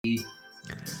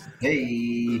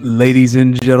Hey, Ladies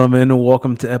and gentlemen,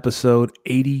 welcome to episode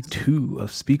 82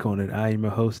 of Speak On It. I am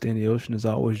your host, Danny Ocean, as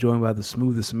always, joined by the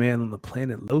smoothest man on the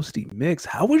planet, Losty Mix.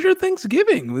 How was your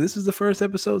Thanksgiving? This is the first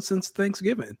episode since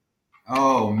Thanksgiving.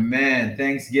 oh man,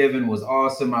 Thanksgiving was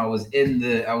awesome. I was in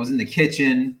the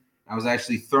kitchen. I was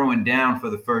actually throwing down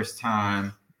for the first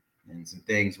time, and some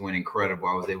things went incredible.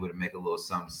 I was able to make a little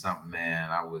something, something. Man,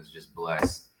 I was just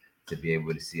blessed to be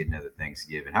able to see another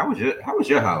Thanksgiving. How was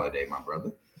your holiday, my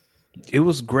brother? It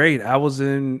was great. I was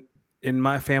in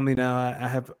my family now. I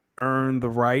have earned the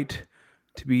right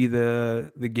to be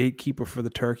the gatekeeper for the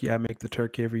turkey. I make the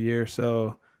turkey every year,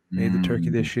 so made the turkey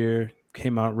Mm. this year.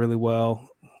 Came out really well.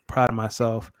 Proud of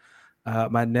myself.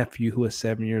 My nephew, who is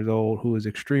 7 years old, who is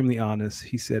extremely honest,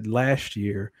 he said last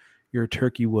year your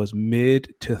turkey was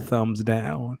mid to thumbs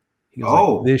down. He was like,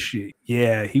 Oh, this year,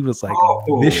 yeah, he was like,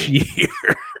 this oh, year,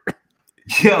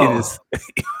 it yo, is.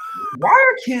 why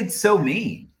are kids so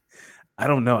mean? I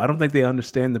don't know. I don't think they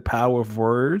understand the power of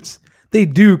words. They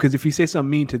do, because if you say something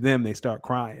mean to them, they start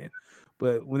crying.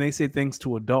 But when they say things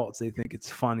to adults, they think it's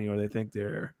funny or they think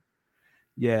they're,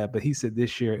 yeah. But he said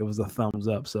this year it was a thumbs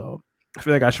up. So I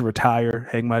feel like I should retire,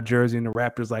 hang my jersey in the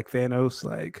Raptors like Thanos.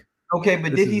 Like, Okay,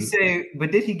 but this did he is say?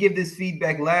 But did he give this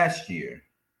feedback last year?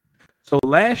 so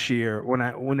last year when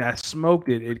I smoked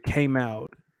it, it came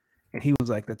out and he was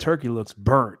like, the turkey looks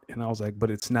burnt. And I was like,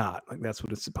 but it's not. Like that's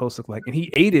what it's supposed to look like. And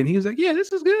he ate it and he was like, yeah,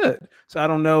 this is good. So I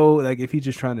don't know, like if he's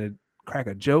just trying to crack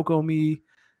a joke on me.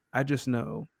 I just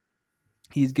know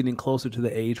he's getting closer to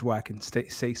the age where I can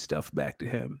say stuff back to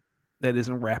him that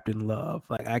isn't wrapped in love.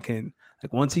 Like I can,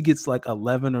 like once he gets like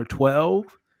 11 or 12,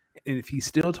 and if he's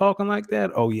still talking like that,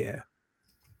 oh yeah,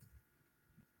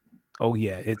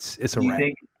 it's a Do you wrap.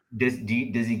 think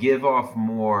does he give off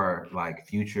more like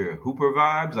future Hooper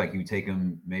vibes? Like you take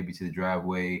him maybe to the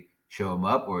driveway, show him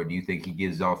up, or do you think he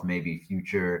gives off maybe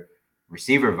future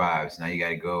receiver vibes? Now you got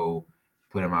to go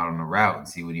put him out on the route and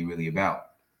see what he really about.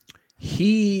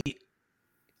 He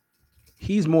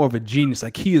he's more of a genius.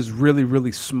 Like he is really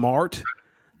really smart.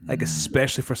 Like Mm,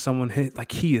 especially for someone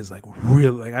like he is like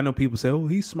really like I know people say oh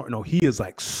he's smart. No, he is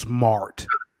like smart.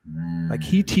 Like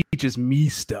he mm. teaches me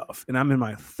stuff, and I'm in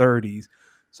my 30s,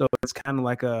 so it's kind of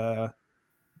like a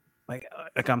like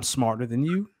I'm smarter than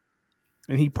you,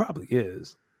 and he probably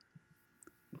is.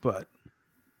 But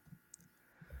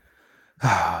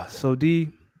so D,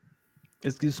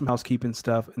 let's do some housekeeping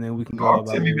stuff, and then we can go Talk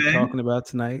about to what me, we're man. talking about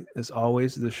tonight. As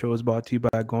always, the show is brought to you by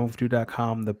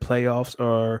GoingForTwo.com. The playoffs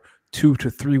are 2 to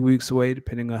 3 weeks away,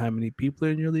 depending on how many people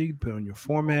are in your league, depending on your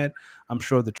format. I'm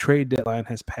sure the trade deadline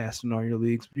has passed in all your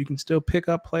leagues, but you can still pick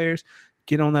up players,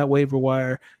 get on that waiver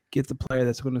wire, get the player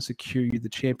that's going to secure you the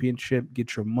championship,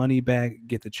 get your money back,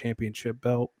 get the championship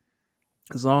belt.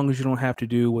 As long as you don't have to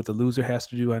do what the loser has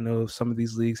to do. I know some of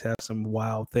these leagues have some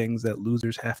wild things that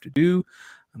losers have to do.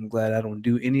 I'm glad I don't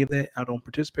do any of that. I don't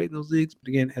participate in those leagues. But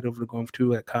again, head over to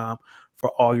goingfor2.com for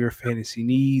all your fantasy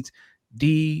needs.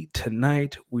 D,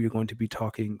 tonight we are going to be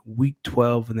talking week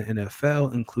 12 in the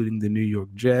NFL, including the New York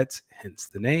Jets, hence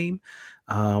the name.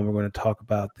 We're going to talk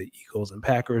about the Eagles and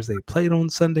Packers. They played on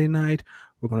Sunday night.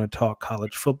 We're going to talk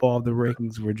college football. The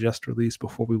rankings were just released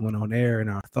before we went on air and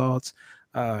our thoughts,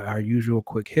 our usual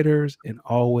quick hitters, and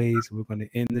always we're going to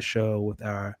end the show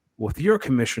with your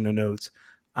commissioner notes,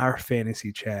 our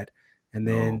fantasy chat, and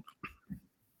Oh, then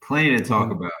plenty to we're talk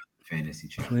going to about fantasy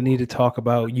chat plenty for. to talk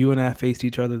about. You and I faced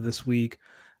each other this week.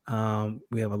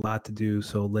 We have a lot to do,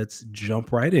 so let's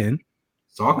jump right in.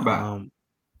 Let's talk about it. Um,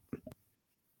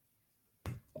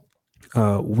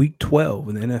 Week 12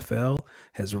 in the NFL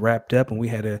has wrapped up, and we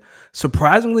had a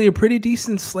pretty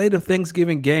decent slate of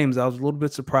Thanksgiving games. I was a little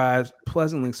bit surprised,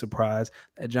 pleasantly surprised,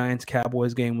 that Giants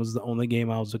Cowboys game was the only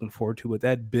game I was looking forward to, but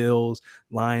that Bills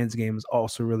Lions game is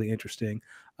also really interesting.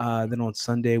 Then on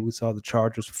Sunday, we saw the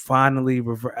Chargers finally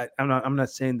reverse. I'm not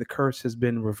saying the curse has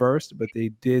been reversed, but they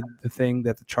did the thing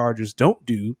that the Chargers don't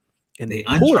do, and they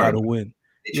They pulled out uncharged. a win.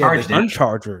 They Yeah, they charged down.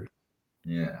 uncharged,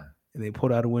 Yeah. and they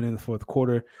pulled out a win in the fourth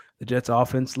quarter. The Jets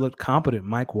offense looked competent.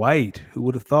 Mike White, who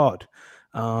would have thought?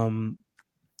 Um,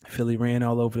 Philly ran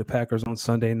all over the Packers on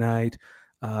Sunday night.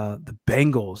 The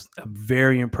Bengals, a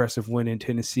very impressive win in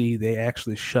Tennessee. They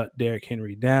actually shut Derrick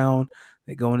Henry down.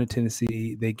 They go into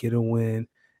Tennessee, they get a win.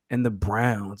 And the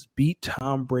Browns beat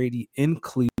Tom Brady in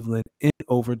Cleveland in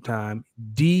overtime.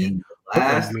 D, In the what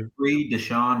are last your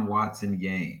Deshaun Watson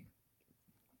game.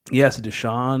 Yes,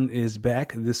 Deshaun is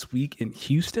back this week in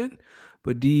Houston.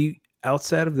 But D,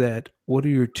 outside of that, what are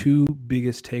your two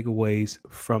biggest takeaways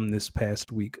from this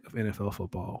past week of NFL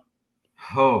football?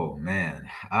 Oh man.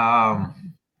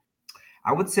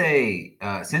 I would say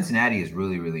Cincinnati is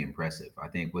really, really impressive. I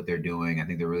think what they're doing, I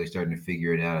think they're really starting to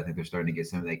figure it out. I think they're starting to get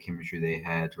some of that chemistry they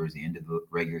had towards the end of the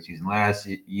regular season last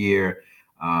year.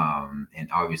 And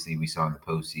obviously we saw in the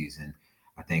postseason.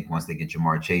 I think once they get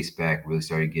Jamar Chase back, really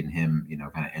started getting him,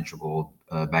 kind of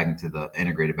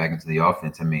integrated back into the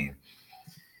offense. I mean,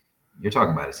 you're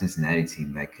talking about a Cincinnati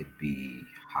team that could be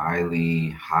highly,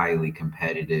 highly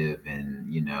competitive. And,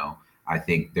 I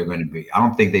think they're going to be, I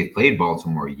don't think they've played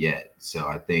Baltimore yet. So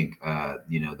I think,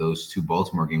 those two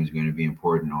Baltimore games are going to be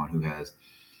important on who has,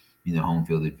 home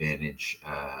field advantage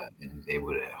and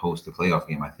able to host the playoff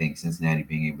game. I think Cincinnati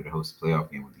being able to host the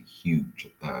playoff game would be huge,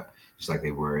 just like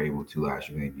they were able to last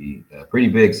year. Going to be pretty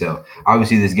big. So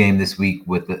obviously, this game this week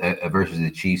with versus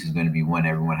the Chiefs is going to be one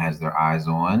everyone has their eyes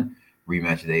on.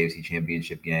 Rematch of the AFC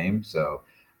Championship game. So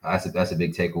that's a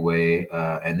big takeaway.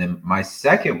 And then my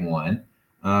second one.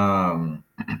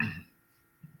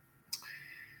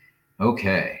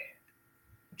 Okay,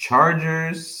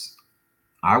 Chargers.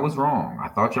 I was wrong. I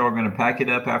thought y'all were going to pack it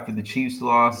up after the Chiefs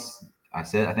loss. I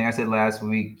think I said last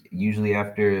week, usually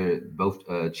after both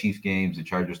Chiefs games, the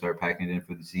Chargers start packing it in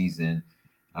for the season.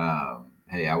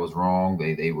 Hey, I was wrong.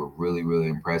 They were really, really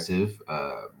impressive.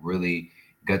 Really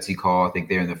gutsy call. I think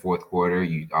they're in the fourth quarter.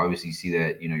 You obviously see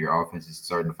that, your offense is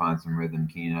starting to find some rhythm.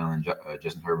 Keenan Allen,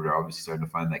 Justin Herbert are obviously starting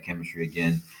to find that chemistry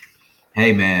again.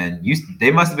 Hey, man,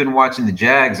 they must have been watching the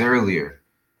Jags earlier.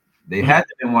 They had to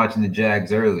have been watching the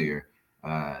Jags earlier.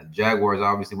 Jaguars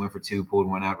obviously went for two, pulled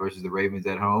one out versus the Ravens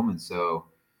at home. And so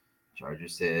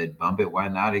Chargers said, bump it, why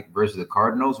not, versus the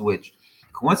Cardinals, which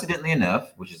coincidentally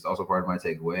enough, which is also part of my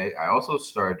takeaway, I also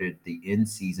started the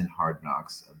in-season Hard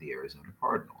Knocks of the Arizona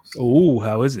Cardinals. Oh,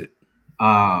 how is it?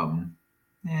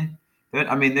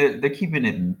 They're keeping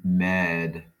it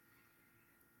mad.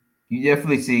 You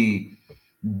definitely see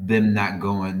them not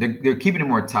going. They're keeping it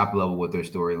more top level with their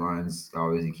storylines.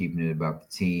 Obviously, keeping it about the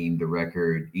team, the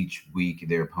record each week,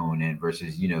 their opponent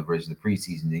versus the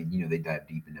preseason. They dive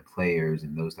deep into players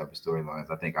and those type of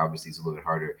storylines. I think obviously it's a little bit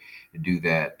harder to do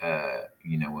that.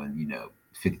 When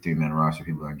 53-man roster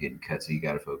people aren't getting cut, so you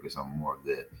got to focus on more of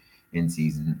the in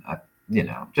season.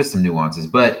 Just some nuances,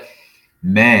 but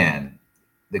man,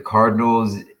 the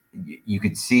Cardinals. You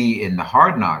could see in the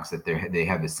Hard Knocks that they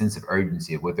have a sense of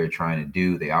urgency of what they're trying to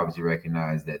do. They obviously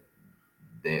recognize that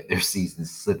their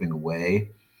season's slipping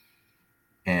away,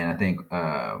 and I think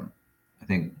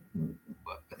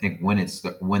when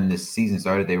the season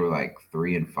started, they were like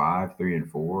 3-5,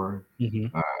 3-4,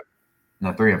 Mm-hmm.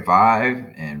 no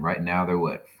 3-5, and right now they're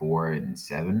what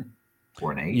 4-7,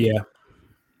 4-8. Yeah,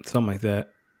 something like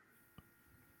that.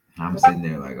 I'm sitting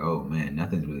there like, oh man,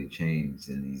 nothing's really changed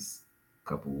in these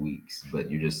couple weeks,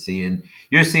 but you're seeing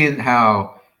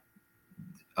how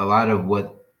a lot of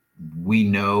what we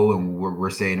know and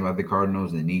we're saying about the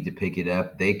Cardinals and the need to pick it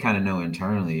up, they kind of know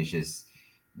internally. It's just,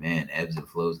 man, ebbs and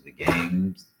flows of the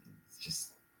games.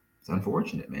 It's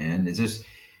unfortunate, man. It's just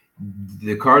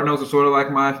the Cardinals are sort of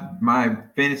like my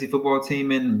fantasy football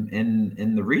team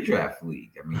in the redraft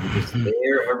league. I mean, you're just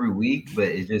there every week, but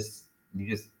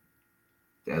the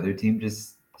other team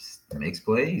just makes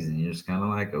plays, and you're just kind of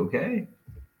like, okay.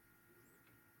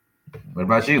 What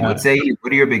about you? What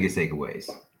are your biggest takeaways?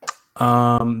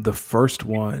 The first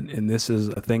one, and this is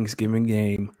a Thanksgiving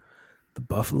game, the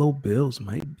Buffalo Bills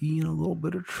might be in a little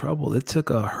bit of trouble. It took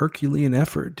a Herculean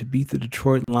effort to beat the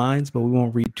Detroit Lions, but we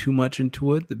won't read too much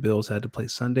into it. The Bills had to play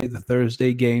Sunday. The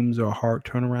Thursday games are a hard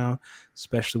turnaround,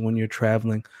 especially when you're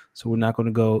traveling. So we're not going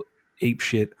to go ape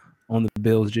shit on the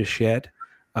Bills just yet.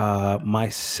 My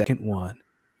second one,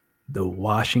 the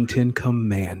Washington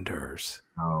Commanders.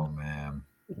 Oh, man.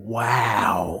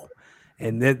 Wow.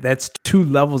 And that's two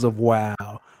levels of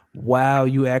wow. Wow,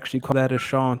 you actually call that a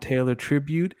Sean Taylor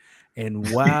tribute.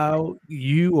 And wow,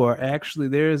 you are actually,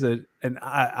 there's an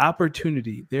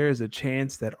opportunity. There is a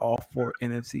chance that all four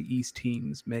NFC East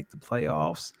teams make the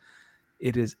playoffs.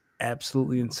 It is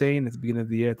absolutely insane. At the beginning of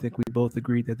the year, I think we both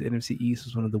agreed that the NFC East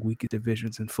was one of the weakest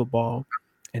divisions in football.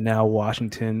 And now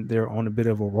Washington, they're on a bit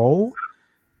of a roll.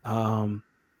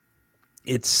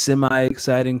 It's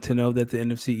semi-exciting to know that the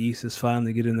NFC East is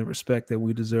finally getting the respect that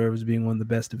we deserve as being one of the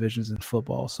best divisions in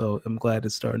football. So I'm glad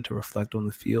it's starting to reflect on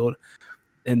the field.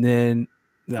 And then,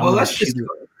 well, let's just,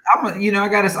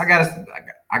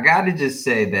 I gotta just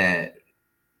say that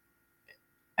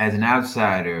as an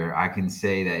outsider, I can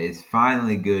say that it's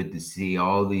finally good to see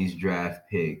all these draft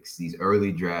picks, these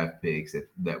early draft picks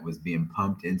that was being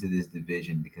pumped into this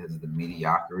division because of the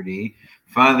mediocrity,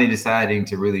 finally deciding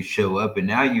to really show up. And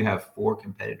now you have 4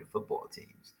 competitive football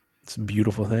teams. It's a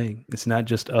beautiful thing. It's not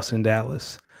just us in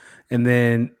Dallas. And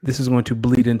then this is going to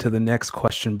bleed into the next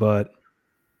question, but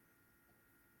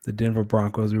The Denver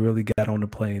Broncos really got on the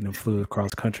plane and flew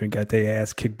across country and got their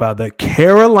ass kicked by the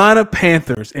Carolina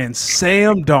Panthers and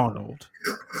Sam Darnold.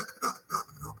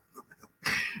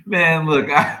 Man, look,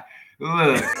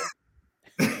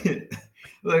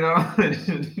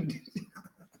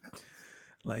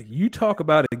 like, you talk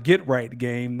about a get right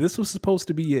game. This was supposed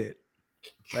to be it.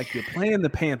 Like, you're playing the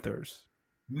Panthers.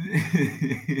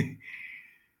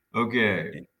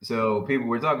 Okay, so people,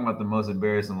 we're talking about the most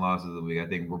embarrassing losses of the week. I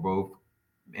think we're both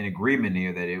in agreement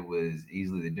here that it was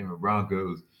easily the Denver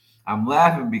Broncos. I'm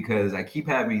laughing because I keep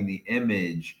having the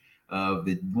image of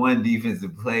the one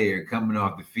defensive player coming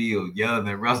off the field yelling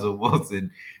at Russell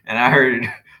Wilson. And I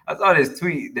saw this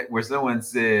tweet where someone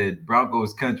said,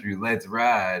 "Broncos country, let's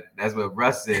ride." That's what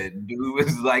Russ said. Dude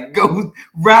was like, "Go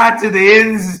ride to the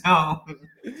end zone."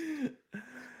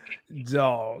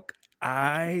 Dog,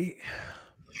 and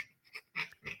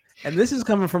this is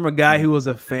coming from a guy who was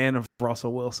a fan of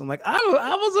Russell Wilson. Like, I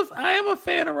am a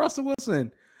fan of Russell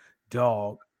Wilson.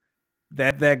 Dog,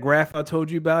 that graph I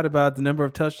told you about the number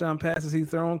of touchdown passes he's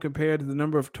thrown compared to the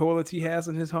number of toilets he has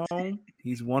in his home,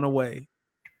 he's one away.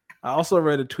 I also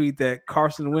read a tweet that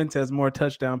Carson Wentz has more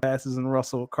touchdown passes than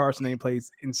Russell. Carson ain't played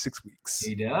in 6 weeks.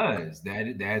 He does. That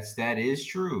is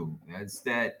true.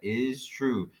 That is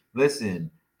true. Listen,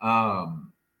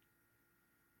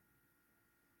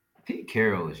 Pete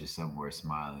Carroll is just somewhere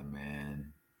smiling,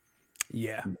 man.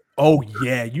 Yeah. Oh,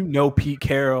 yeah. You know Pete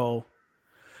Carroll.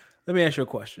 Let me ask you a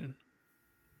question.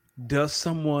 Does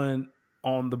someone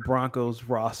on the Broncos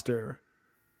roster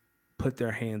put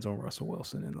their hands on Russell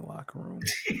Wilson in the locker room?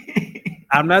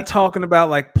 I'm not talking about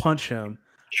like punch him.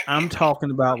 I'm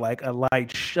talking about like a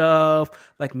light shove,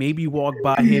 like maybe walk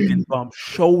by him and bump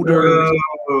shoulders.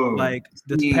 Like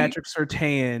does Patrick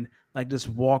Surtain like just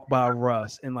walk by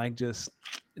Russ and just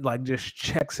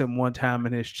checks him one time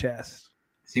in his chest?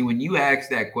 See, when you asked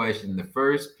that question, the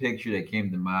first picture that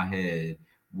came to my head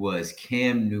was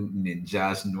Cam Newton and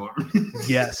Josh Norman.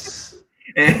 Yes.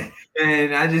 And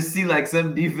I just see like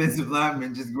some defensive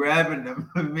lineman just grabbing them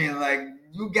and being like,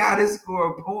 "You gotta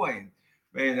score a point."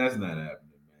 Man, that's not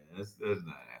happening, man. That's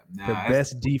not happening. The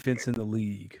best defense in the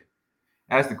league.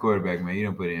 That's the quarterback, man. You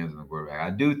don't put hands on the quarterback. I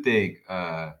do think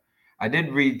I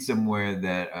did read somewhere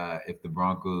that if the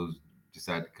Broncos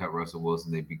decide to cut Russell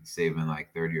Wilson, they'd be saving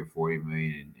like 30 or 40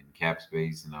 million in cap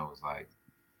space. And I was like,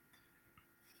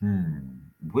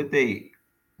 would they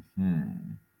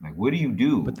like, what do you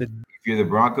do? But if you're the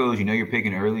Broncos, you know you're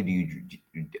picking early.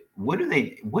 What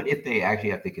if they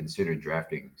actually have to consider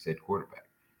drafting said quarterback?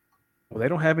 Well, they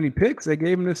don't have any picks. They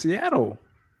gave him to Seattle.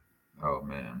 Oh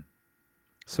man.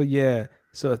 So yeah.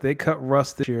 So if they cut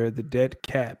Russ this year, the dead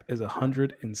cap is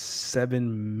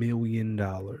 $107 million.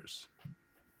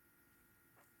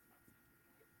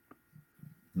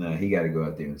 No, he got to go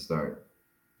out there and start.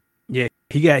 Yeah,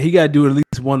 he got to do at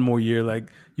least one more year. Like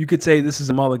you could say this is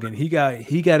a mulligan. He got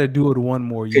to do it one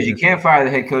more year. Because you can't fire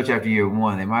the head coach after year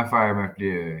one. They might fire him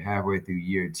after halfway through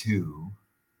year two.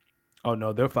 Oh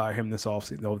no, they'll fire him this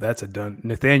offseason. No, that's a done.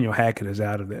 Nathaniel Hackett is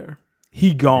out of there.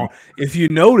 He gone. If you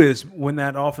notice, when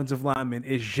that offensive lineman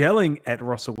is yelling at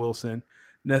Russell Wilson,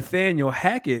 Nathaniel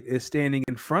Hackett is standing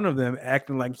in front of them,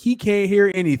 acting like he can't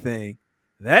hear anything.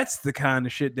 That's the kind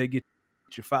of shit that get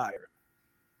you fired.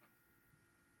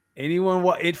 Anyone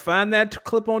find that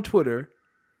clip on Twitter?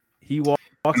 He walks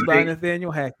by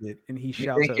Nathaniel Hackett and he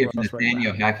shouts at Russ. If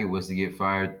Nathaniel Hackett was to get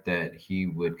fired, that he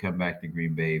would come back to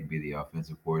Green Bay and be the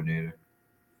offensive coordinator?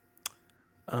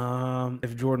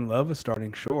 If Jordan Love is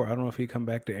starting, sure. I don't know if he'd come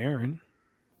back to Aaron.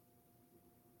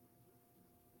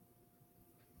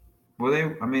 Well,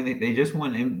 they just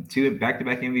won 2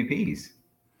 back-to-back MVPs.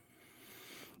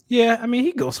 Yeah, I mean,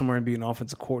 he'd go somewhere and be an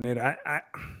offensive coordinator.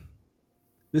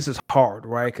 This is hard,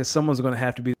 right? Because someone's going to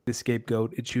have to be the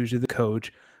scapegoat. It's usually the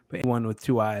coach. But anyone with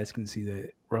 2 eyes can see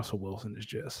that Russell Wilson is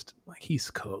just like he's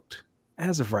cooked.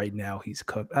 As of right now, he's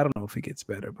cooked. I don't know if he gets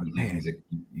better, but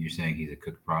you're saying he's a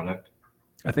cooked product?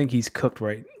 I think he's cooked,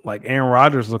 right? Like Aaron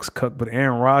Rodgers looks cooked, but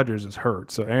Aaron Rodgers is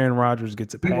hurt, so Aaron Rodgers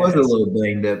gets a pass. He was a little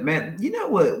banged up, man. You know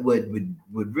what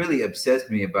really upsets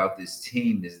me about this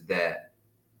team is that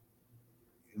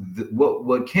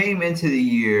what came into the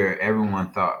year,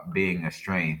 everyone thought being a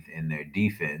strength in their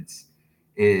defense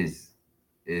is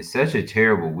such a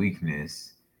terrible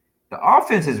weakness. The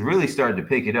offense has really started to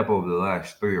pick it up over the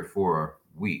last 3 or 4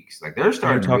 weeks. Like they're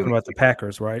starting. You're talking about the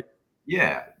Packers, right?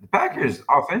 Yeah, the Packers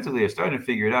offensively are starting to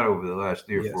figure it out over the last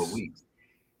 3 or 4 weeks.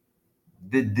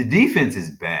 The defense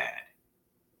is bad,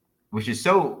 which is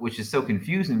so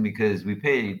confusing because we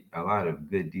paid a lot of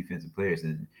good defensive players,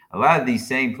 and a lot of these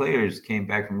same players came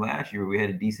back from last year where we had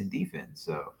a decent defense.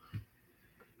 So,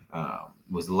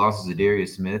 was the losses of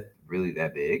Darius Smith really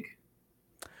that big?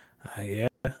 Yeah,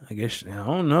 I guess I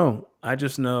don't know. I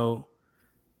just know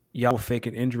y'all were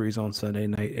faking injuries on Sunday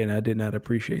night, and I did not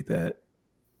appreciate that.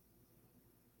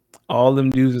 All them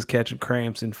dudes is catching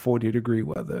cramps in 40-degree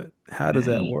weather. How does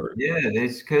that Dang. work? Yeah,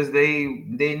 it's because they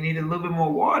need a little bit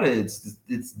more water. It's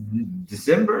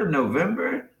December,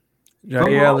 November. Jair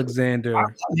Football. Alexander,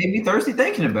 Maybe thirsty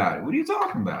thinking about it. What are you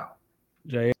talking about?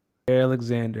 Jair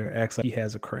Alexander acts like he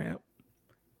has a cramp.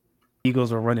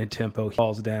 Eagles are running tempo. He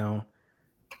falls down.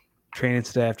 Training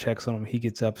staff checks on him. He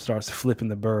gets up, starts flipping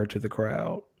the bird to the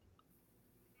crowd.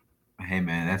 Hey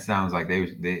man, that sounds like they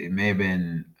it may have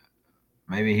been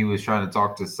maybe he was trying to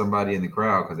talk to somebody in the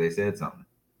crowd because they said something.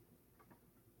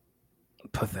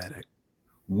 Pathetic.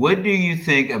 What do you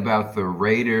think about the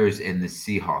Raiders and the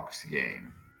Seahawks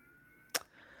game?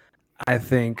 I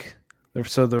think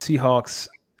so. The Seahawks,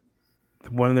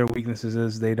 one of their weaknesses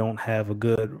is they don't have a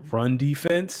good run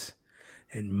defense.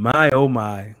 And my oh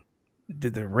my,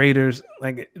 did the Raiders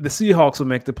like the Seahawks will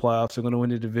make the playoffs? They're going to win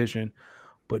the division.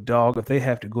 But dog, if they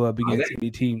have to go up against any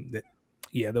team that,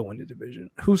 yeah, they'll win the division.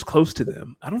 Who's close to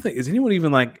them? I don't think is anyone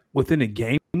even like within a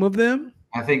game of them.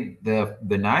 I think the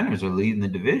Niners are leading the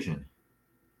division.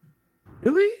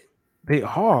 Really? They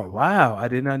are. Wow, I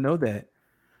did not know that.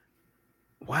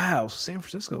 Wow, San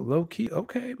Francisco, low key.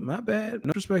 Okay, my bad.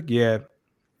 No respect. Yeah,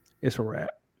 it's a wrap.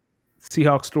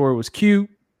 Seahawks story was cute.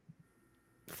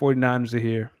 49ers are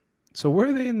here. So where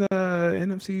are they in the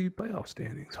NFC playoff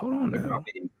standings? Hold on They're now.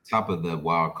 probably top of the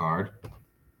wild card.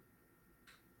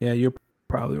 Yeah, you're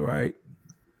probably right.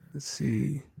 Let's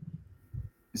see.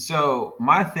 So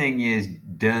my thing is,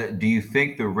 do you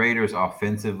think the Raiders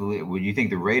offensively? Would you think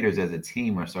the Raiders as a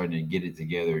team are starting to get it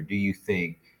together? Do you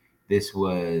think this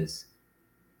was?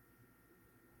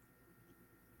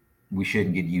 We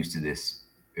shouldn't get used to this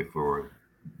if we're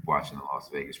watching the Las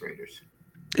Vegas Raiders.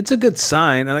 It's a good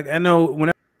sign. Like I know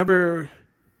whenever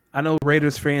I know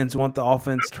Raiders fans want the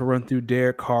offense to run through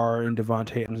Derek Carr and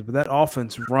Devontae Adams, but that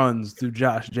offense runs through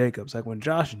Josh Jacobs. Like when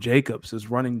Josh Jacobs is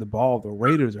running the ball, the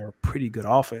Raiders are a pretty good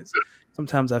offense.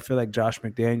 Sometimes I feel like Josh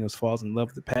McDaniels falls in love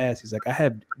with the pass. He's like, I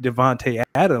have Devontae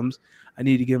Adams. I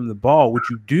need to give him the ball, which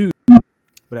you do,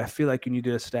 but I feel like you need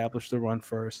to establish the run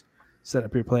first, set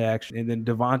up your play action, and then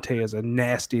Devontae is a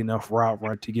nasty enough route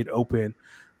run to get open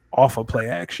off of play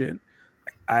action.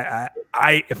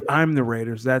 If I'm the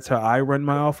Raiders, that's how I run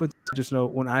my offense. I just know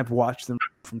when I've watched them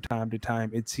from time to time,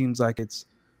 it seems like it's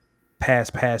pass,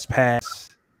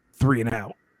 3 and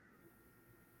out.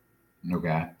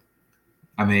 Okay.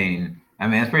 I mean,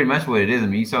 that's pretty much what it is. I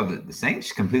mean, you saw the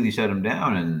Saints completely shut them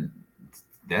down, and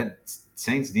that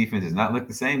Saints defense has not looked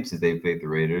the same since they played the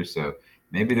Raiders. So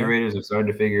maybe the Raiders have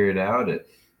started to figure it out.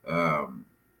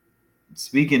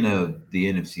 Speaking of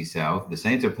the NFC South, the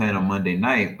Saints are playing on Monday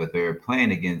night, but they're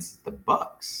playing against the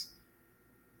Bucks,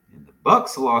 and the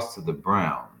Bucks lost to the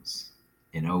Browns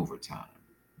in overtime.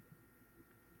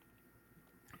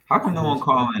 How come no one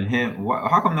calling him?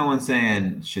 How come no one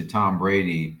saying should Tom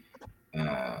Brady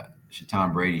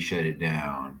shut it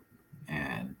down,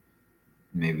 and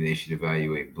maybe they should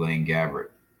evaluate Blaine Gabbert?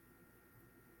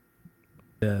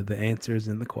 The answer is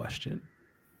in the question.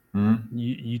 Hmm?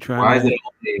 You trying? Why is it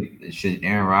only should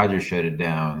Aaron Rodgers shut it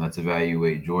down? Let's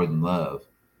evaluate Jordan Love.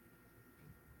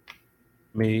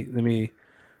 Let me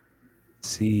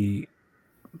see.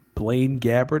 Blaine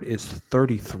Gabbert is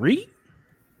 33.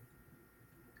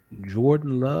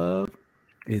 Jordan Love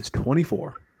is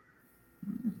 24.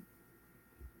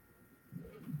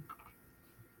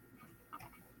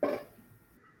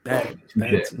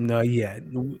 That's no, yeah.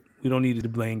 We don't need the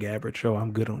Blaine Gabbert show.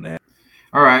 I'm good on that.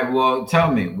 All right. Well, tell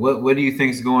me, what do you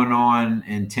think is going on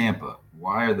in Tampa?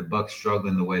 Why are the Bucks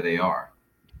struggling the way they are?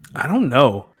 I don't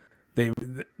know.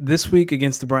 This week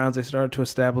against the Browns, they started to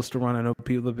establish the run. I know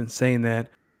people have been saying that.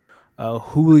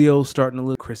 Julio's starting to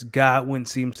look. Chris Godwin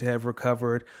seems to have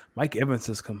recovered. Mike Evans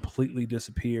has completely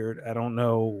disappeared. I don't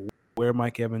know where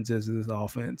Mike Evans is in this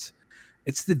offense.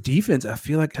 It's the defense. I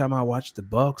feel like time I watch the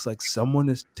Bucks, like someone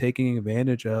is taking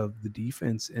advantage of the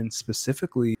defense, and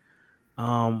specifically,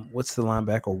 what's the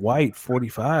linebacker? White,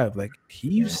 45. Like he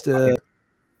used to,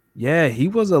 yeah, he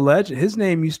was a legend. His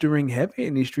name used to ring heavy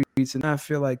in these streets, and I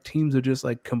feel like teams are just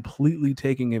like completely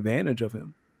taking advantage of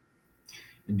him.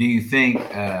 Do you think?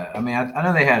 I mean, I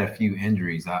know they had a few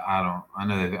injuries. I don't. I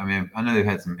know. I know they've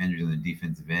had some injuries on the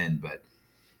defensive end, but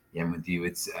yeah, I'm with you.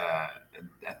 It's. I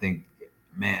think,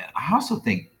 man. I also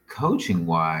think coaching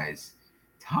wise,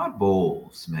 Todd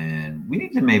Bowles, man, we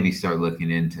need to maybe start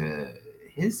looking into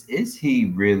his. Is he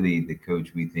really the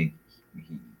coach we think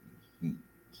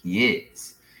he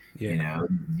is? Yeah.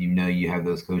 You have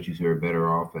those coaches who are better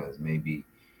off as maybe,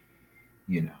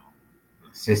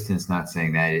 assistant's not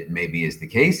saying that it maybe is the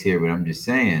case here, but I'm just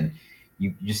saying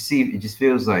you just see it just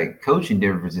feels like coaching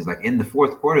differences. Like in the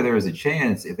fourth quarter, there was a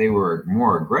chance if they were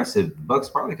more aggressive, the Bucks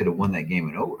probably could have won that game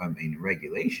in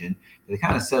regulation. They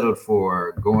kind of settled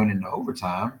for going into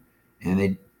overtime, and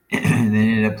they and then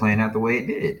ended up playing out the way it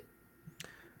did.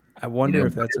 I wonder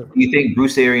if that's. Do you think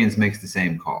Bruce Arians makes the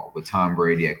same call with Tom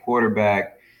Brady at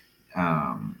quarterback?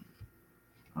 I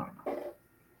don't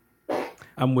know.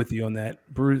 I'm with you on that.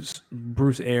 Bruce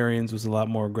Arians was a lot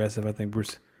more aggressive. I think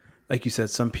Bruce, like you said,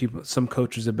 some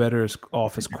coaches are better as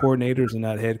office coordinators and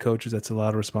not head coaches. That's a lot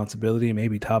of responsibility.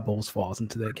 Maybe Todd Bowles falls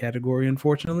into that category,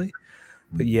 unfortunately.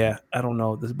 But yeah, I don't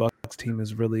know. This Bucks team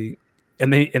is really,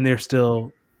 and they're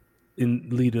still in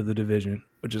lead of the division,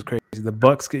 which is crazy. The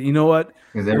Bucks, you know what?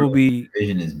 Because the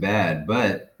division is bad,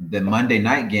 but the Monday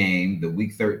night game, the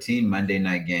Week 13 Monday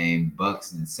night game,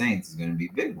 Bucks and Saints is going to be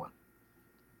a big one.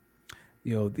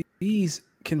 These,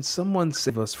 can someone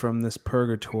save us from this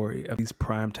purgatory of these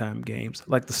primetime games?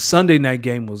 Like the Sunday night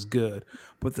game was good,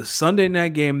 but the Sunday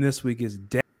night game this week is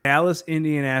Dallas,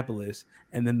 Indianapolis,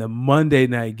 and then the Monday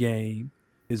night game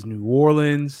is New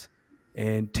Orleans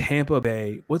and Tampa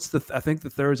Bay. I think the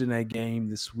Thursday night game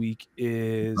this week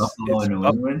is Buffalo and New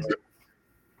England.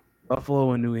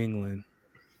 Buffalo and New England.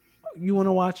 You want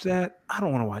to watch that? I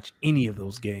don't want to watch any of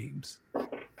those games.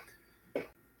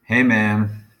 Hey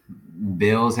man,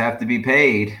 bills have to be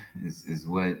paid is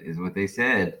what they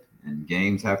said, and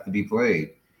games have to be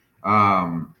played. They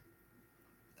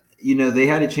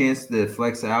had a chance to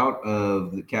flex out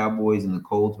of the Cowboys and the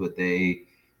Colts, but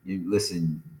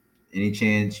listen, any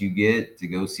chance you get to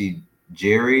go see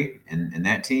Jerry and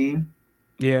that team,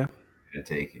 yeah, gotta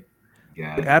take it.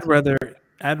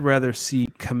 I'd rather see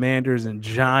Commanders and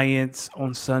Giants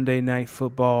on Sunday Night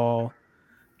Football,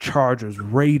 Chargers,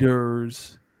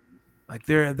 Raiders. Like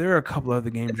there are a couple other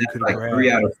games you could grab. Three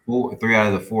out of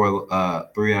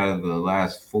the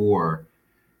last 4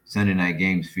 Sunday night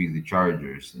games feed the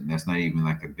Chargers, and that's not even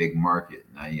like a big market.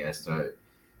 Now you gotta start.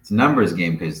 It's a numbers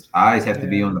game because eyes have to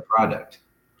be on the product.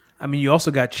 I mean, you also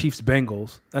got Chiefs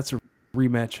Bengals. That's a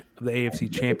rematch of the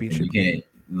AFC Championship. You can't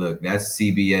look. That's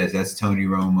CBS. That's Tony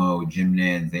Romo, Jim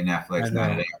Nantz. They not flexing out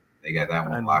of that. They got that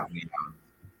one locked in.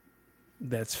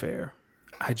 That's fair.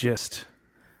 I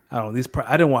don't know.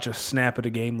 I didn't watch a snap of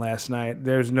the game last night.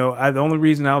 The only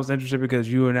reason I was interested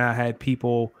because you and I had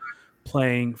people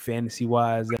playing fantasy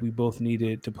wise that we both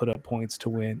needed to put up points to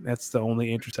win. That's the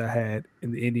only interest I had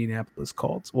in the Indianapolis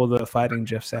Colts. Well, the Fighting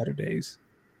Jeff Saturdays.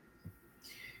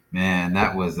 Man,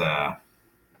 that was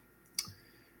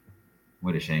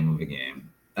what a shame of a game.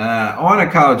 On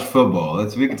to college football.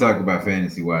 We can talk about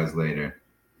fantasy wise later.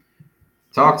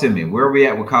 Talk to me. Where are we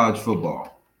at with college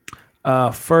football?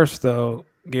 First, though,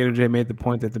 Gator J made the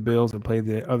point that the Bills will play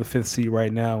the 5th seed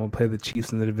right now and will play the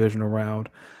Chiefs in the divisional round.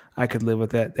 I could live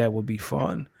with that. That would be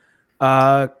fun.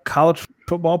 College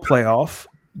football playoff.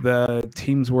 The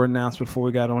teams were announced before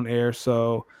we got on air,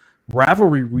 so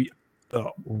rivalry week. I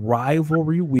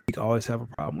always have a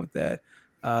problem with that.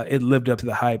 It lived up to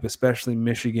the hype, especially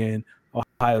Michigan,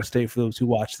 Ohio State for those who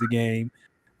watched the game,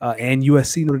 and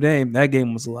USC Notre Dame. That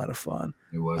game was a lot of fun.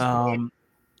 It was.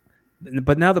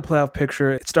 But now the playoff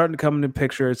picture, it's starting to come into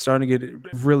picture. It's starting to get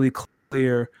really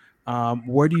clear.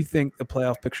 Where do you think the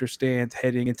playoff picture stands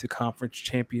heading into conference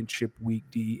championship week,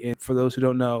 D? And for those who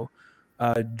don't know,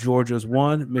 Georgia's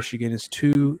 1, Michigan is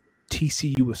 2,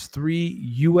 TCU is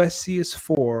 3, USC is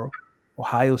 4,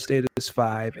 Ohio State is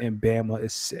 5, and Bama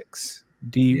is 6.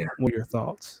 D, what are your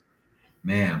thoughts?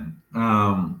 Man,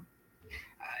 I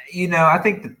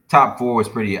think the top 4 was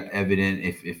pretty evident.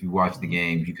 If you watched the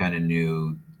games, you kind of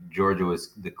knew Georgia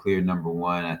was the clear number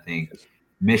 1. I think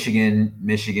Michigan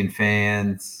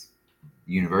fans,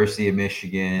 University of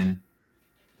Michigan,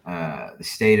 the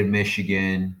state of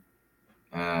Michigan,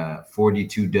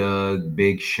 42 Doug,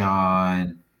 Big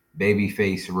Sean,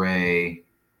 Babyface Ray,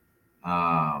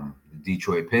 the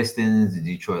Detroit Pistons, the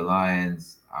Detroit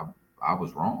Lions. I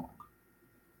was wrong.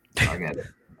 I got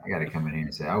to come in here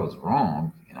and say I was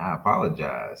wrong, and I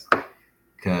apologize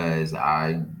because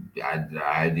I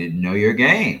didn't know your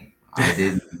game.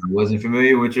 I wasn't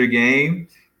familiar with your game,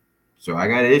 so I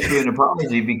got to issue an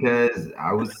apology because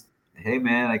hey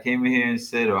man, I came in here and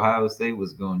said Ohio State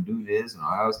was going to do this and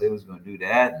Ohio State was going to do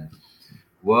that, and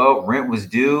well, rent was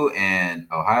due and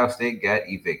Ohio State got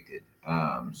evicted.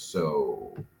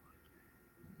 So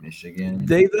Michigan,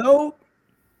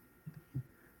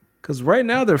 because right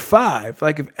now they're 5.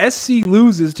 Like if SC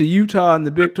loses to Utah in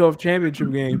the Big 12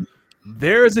 championship game,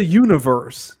 there's a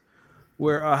universe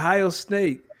where Ohio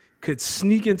State could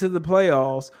sneak into the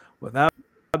playoffs without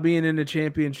being in the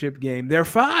championship game. They're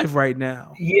 5 right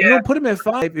now. You Yeah, don't put them at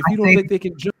 5 if you don't think they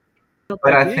can jump but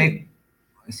back I in. think.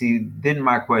 See, then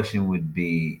my question would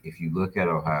be, if you look at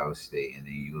Ohio State and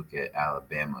then you look at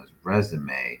Alabama's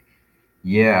resume,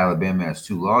 yeah, Alabama has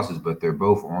 2 losses, but they're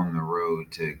both on the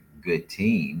road to good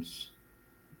teams.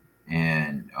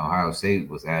 And Ohio State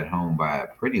was at home by a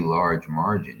pretty large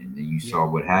margin. And then you saw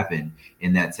what happened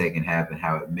in that second half and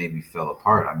how it maybe fell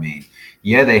apart. I mean,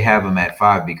 yeah, they have them at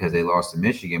 5 because they lost to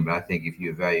Michigan, but I think if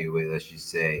you evaluate, let's just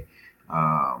say,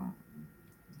 um,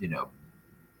 you know,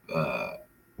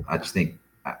 I just think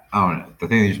I don't know. I think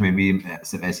there's maybe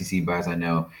some SEC bias. I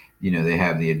know, they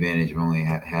have the advantage of only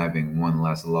having one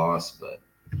less loss, but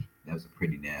that was a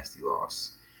pretty nasty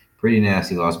loss. Pretty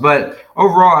nasty loss. But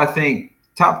overall, I think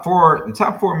the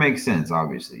top four makes sense,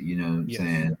 obviously. You know what I'm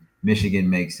saying? Michigan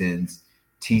makes sense.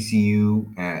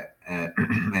 TCU at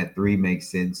at 3 makes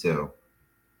sense. So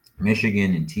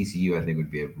Michigan and TCU, I think,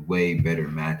 would be a way better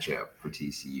matchup for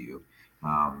TCU.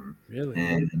 Really?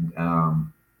 And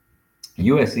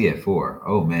USC at 4.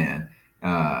 Oh man,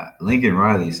 Lincoln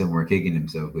Riley somewhere kicking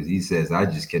himself because he says, "I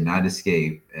just cannot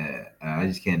escape. I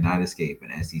just cannot escape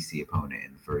an SEC opponent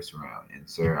in the first round." And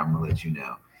sir, I'm gonna let you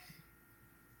know.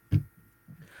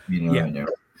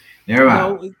 Never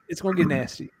mind. No, it's gonna get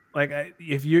nasty. Like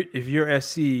if you're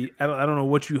SC, I don't know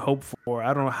what you hope for.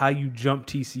 I don't know how you jump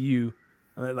TCU.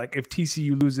 Like if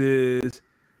TCU loses,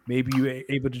 maybe you're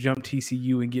able to jump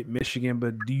TCU and get Michigan.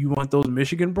 But do you want those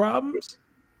Michigan problems?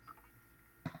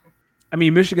 I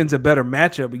mean, Michigan's a better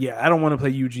matchup, but yeah, I don't want to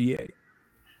play UGA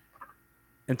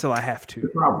until I have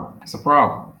to. It's a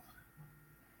problem.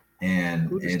 And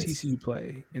who does TCU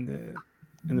play in the?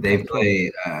 They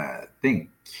play, I think,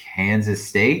 Kansas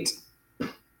State.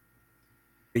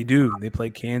 They do. They play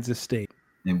Kansas State.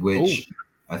 In which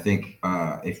I think,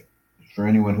 if for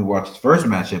anyone who watched the first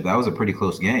matchup, that was a pretty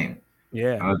close game.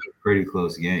 Yeah, that was a pretty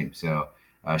close game. So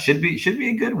should be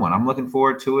a good one. I'm looking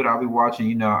forward to it. I'll be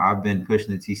watching. I've been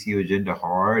pushing the TCU agenda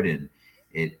hard, and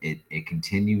it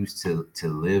continues to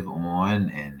live on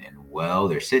and well.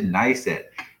 They're sitting nice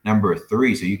at number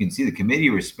 3, so you can see the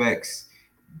committee respects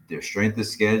their strength of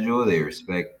schedule. They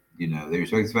respect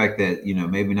the fact that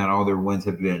maybe not all their wins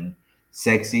have been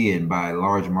sexy and by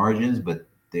large margins, but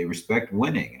they respect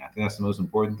winning, and I think that's the most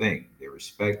important thing. They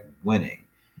respect winning.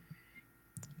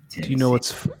 Tennessee. Do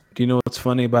you know what's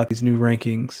funny about these new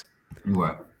rankings?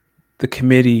 What? The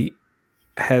committee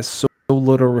has so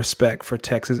little respect for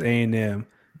Texas A&M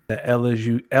that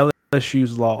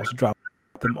LSU's loss dropped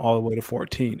them all the way to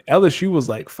 14. LSU was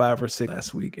like 5 or 6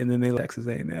 last week, and then they let Texas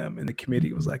A&M, and the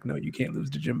committee was like, "No, you can't lose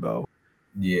to Jimbo."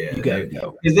 Yeah, you gotta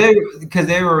go. Because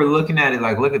they were looking at it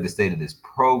like, look at the state of this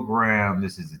program.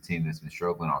 This is a team that's been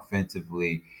struggling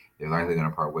offensively. They're likely going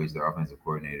to part ways with their offensive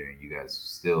coordinator, and you guys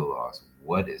still lost.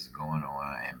 What is going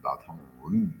on in Baton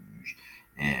Rouge?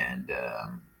 And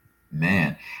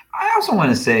man, I also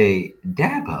want to say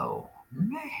Dabo.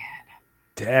 Man,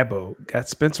 Dabo got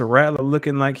Spencer Rattler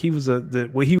looking like he was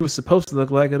what he was supposed to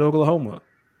look like at Oklahoma.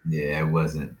 Yeah, it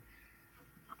wasn't.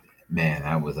 Man,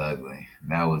 that was ugly.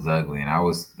 That was ugly, and I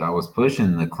was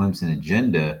pushing the Clemson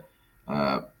agenda,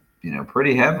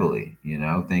 pretty heavily.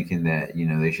 Thinking that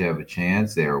they should have a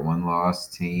chance. They're a 1-loss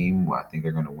team. Well, I think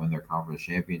they're going to win their conference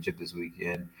championship this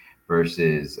weekend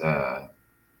versus UNC.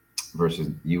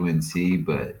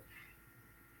 But,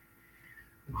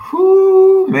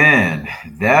 whoo, man,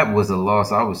 that was a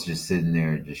loss. I was just sitting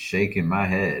there, just shaking my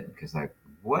head because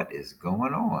what is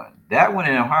going on? That one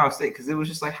in Ohio State, because it was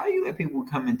just like, how you let people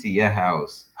come into your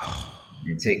house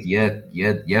and take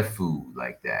your food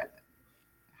like that?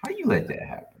 How you let that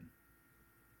happen?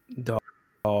 Dog.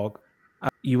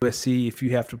 USC, if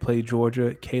you have to play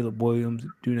Georgia, Caleb Williams,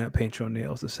 do not paint your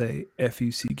nails to say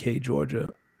FUCK Georgia.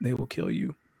 They will kill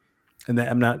you. And that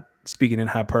I'm not speaking in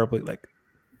hyperbole, like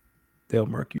they'll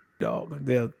murk you, dog.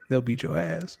 They'll beat your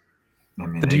ass. I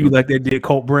mean, do you like they did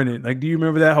Colt Brennan? Like, do you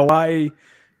remember that Hawaii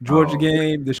Georgia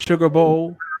game, the Sugar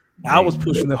Bowl? I was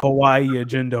pushing the Hawaii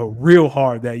agenda real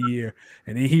hard that year,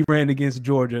 and then he ran against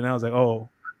Georgia, and I was like, oh,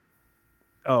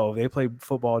 they play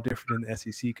football different in the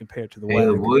SEC compared to the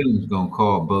Caleb Williams gonna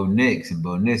call Bo Nix, and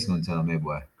Bo Nix gonna tell him, "Hey,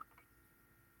 boy,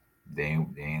 they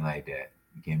ain't like that.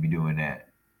 You can't be doing that.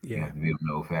 Yeah, you have to be an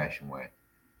old-fashioned way."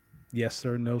 Yes,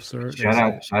 sir. No, sir.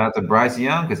 Shout out to Bryce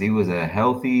Young because he was a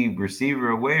healthy receiver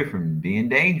away from being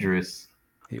dangerous.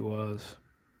 He was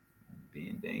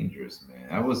being dangerous,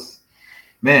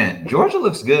 man. Georgia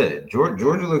looks good.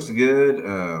 Georgia looks good.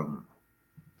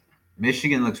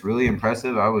 Michigan looks really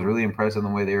impressive. I was really impressed in the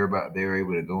way they were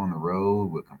able to go on the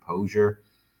road with composure,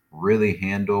 really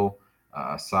handle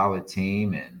a solid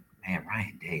team. And man,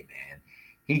 Ryan Day, man,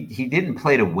 he didn't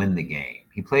play to win the game.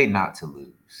 He played not to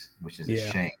lose, which is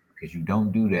a shame because you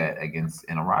don't do that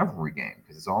in a rivalry game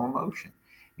because it's all emotion.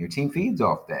 Your team feeds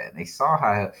off that. And they saw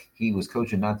how he was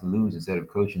coaching not to lose instead of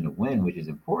coaching to win, which is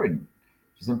important.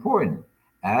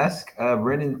 Ask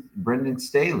Brendan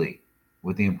Staley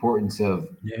with the importance of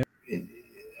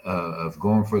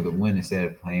going for the win instead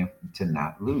of playing to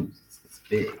not lose. It's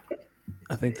big.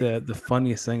 I think that the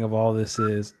funniest thing of all this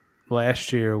is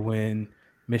last year when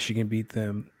Michigan beat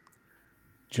them,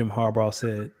 Jim Harbaugh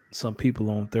said some people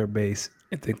on third base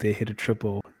and think they hit a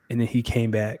triple, and then he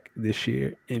came back this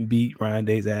year and beat Ryan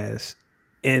Day's ass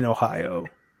in Ohio.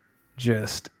 He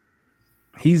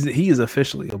is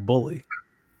officially a bully.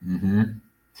 Mm-hmm.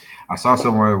 I saw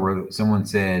somewhere where someone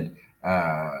said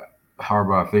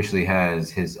Harbaugh officially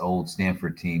has his old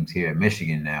Stanford teams here at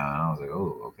Michigan now, and I was like,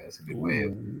 oh, okay, that's a good way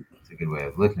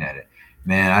of looking at it,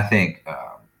 man. I think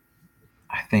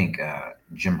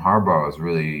Jim Harbaugh is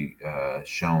really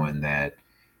showing that,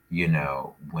 you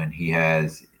know, when he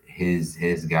has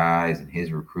his guys and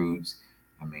his recruits,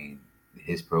 I mean,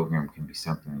 his program can be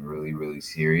something really, really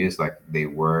serious, like they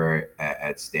were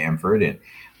at Stanford. And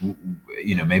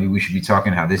you know, maybe we should be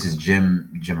talking how this is Jim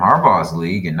Harbaugh's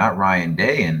league and not Ryan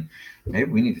Day, and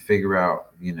maybe we need to figure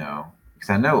out, you know, because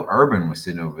I know Urban was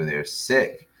sitting over there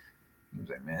sick. He was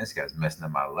like, man, this guy's messing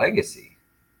up my legacy.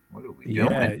 What are we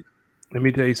doing? Let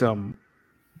me tell you something.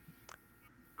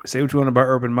 Say what you want about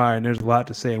Urban Meyer, and there's a lot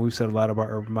to say, and we've said a lot about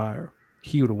Urban Meyer.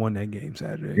 He would have won that game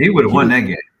Saturday. He would have won that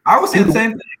game. I was saying the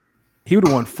same thing. He would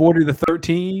have won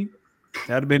 40-13.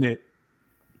 That'd have been it.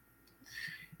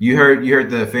 You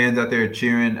heard the fans out there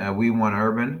cheering, "We won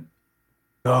Urban."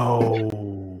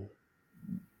 Oh,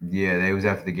 yeah, they was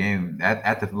after the game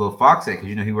at the little Fox set, because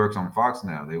you know he works on Fox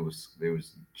now. They was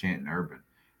chanting Urban,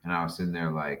 and I was sitting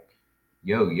there like,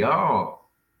 "Yo, y'all,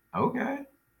 okay."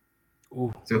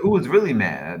 Ooh. So who was really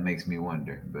mad? That makes me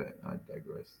wonder, but I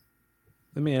digress.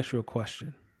 Let me ask you a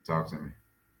question. Talk to me.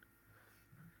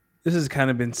 This has kind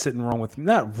of been sitting wrong with me.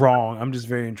 Not wrong. I'm just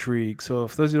very intrigued. So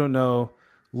if those of you don't know,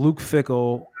 Luke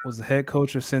Fickell was the head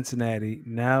coach of Cincinnati.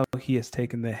 Now he has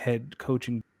taken the head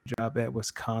coaching job at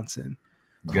Wisconsin.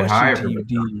 Good hire to you,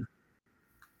 D.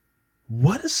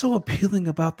 What is so appealing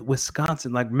about the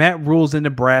Wisconsin? Like Matt Rule's in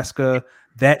Nebraska.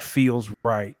 That feels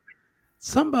right.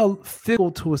 Something about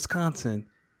Fickell to Wisconsin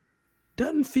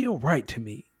doesn't feel right to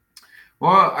me.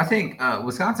 Well, I think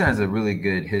Wisconsin has a really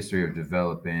good history of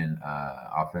developing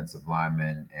offensive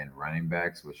linemen and running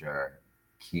backs, which are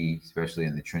key, especially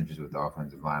in the trenches with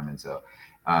offensive linemen. So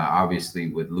obviously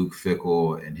with Luke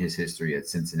Fickell and his history at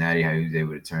Cincinnati, how he was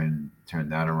able to turn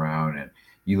that around. And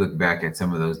you look back at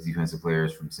some of those defensive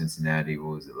players from Cincinnati,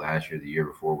 what was it, last year, the year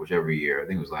before, whichever year, I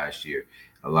think it was last year.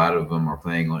 A lot of them are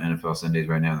playing on NFL Sundays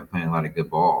right now. They're playing a lot of good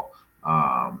ball.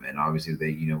 And obviously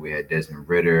we had Desmond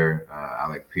Ridder,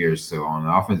 Alec Pierce. So on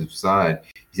the offensive side,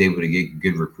 he's able to get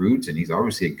good recruits, and he's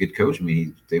obviously a good coach. I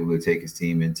mean, he's able to take his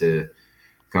team into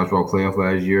college football playoff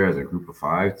last year as a group of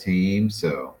 5 team.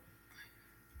 So,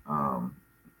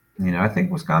 I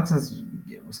think Wisconsin's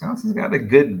got a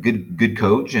good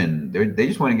coach, and they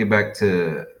just want to get back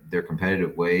to their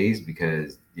competitive ways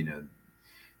because,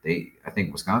 I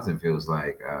think Wisconsin feels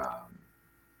like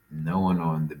no one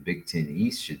on the Big Ten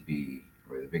East or the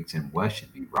Big Ten West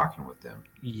should be rocking with them.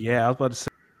 Yeah, I was about to say,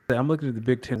 I'm looking at the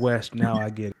Big Ten West now. I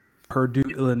get it. Purdue,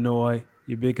 Illinois.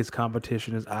 Your biggest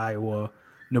competition is Iowa.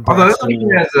 Nebraska.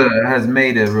 Although has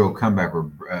made a real comeback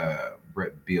with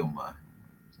Brett Bielema.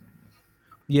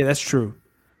 Yeah, that's true.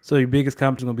 So your biggest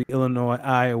competition will be Illinois,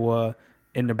 Iowa,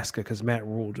 and Nebraska because Matt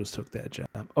Rule just took that job.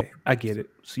 Okay, I get it.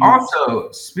 So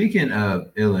also, speaking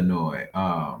of Illinois,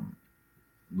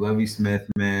 Lovie Smith,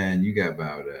 man, you got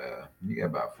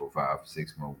about 4, 5,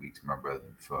 6 more weeks, my brother,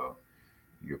 before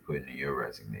you're putting in your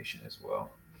resignation as well.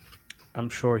 I'm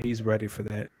sure he's ready for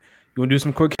that. You want to do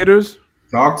some quick hitters?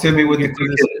 Talk to me with the quick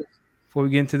hitters before we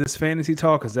get into this fantasy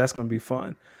talk, because that's going to be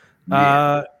fun.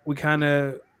 Yeah. We kind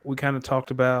of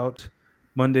talked about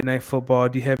Monday Night Football.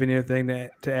 Do you have anything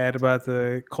to add about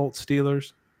the Colts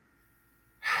Steelers?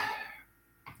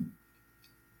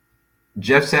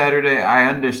 Jeff Saturday, I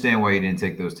understand why you didn't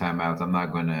take those timeouts. I'm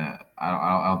not gonna.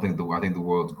 I think the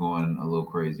world's going a little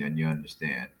crazy, and you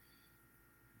understand.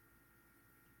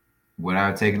 Would I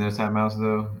have taken those timeouts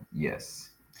though? Yes.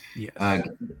 Yes.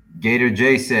 Gator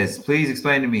J says, please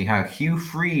explain to me how Hugh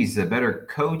Freeze is a better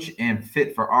coach and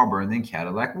fit for Auburn than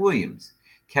Cadillac Williams.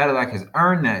 Cadillac has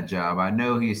earned that job. I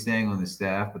know he is staying on the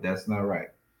staff, but that's not right.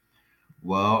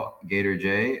 Well, Gator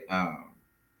J, a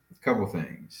couple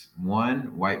things.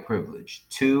 1, white privilege.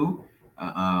 2,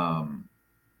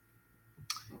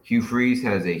 Hugh Freeze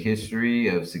has a history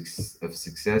of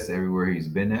success everywhere he's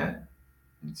been at.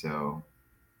 And so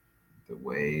the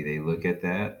way they look at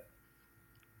that,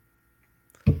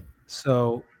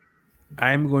 So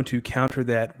I'm going to counter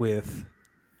that with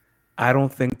I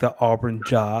don't think the Auburn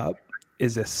job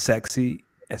is as sexy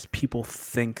as people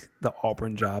think the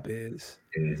Auburn job is.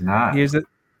 it is not.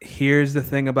 Here's the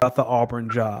thing about the Auburn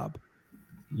job.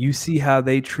 You see how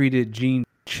they treated Gene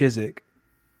Chizik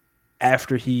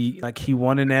after he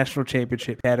won a national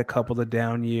championship, had a couple of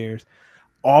down years.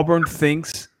 Auburn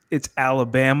thinks it's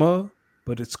Alabama,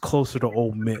 but it's closer to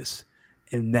Ole Miss.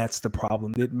 And that's the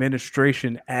problem. The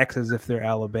administration acts as if they're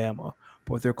Alabama,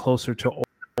 but they're closer to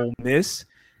Ole Miss.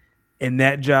 And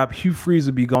that job, Hugh Freeze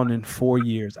will be gone in 4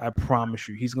 years. I promise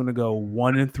you. He's going to go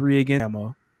 1-3 against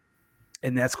Alabama,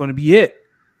 and that's going to be it.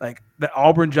 Like, the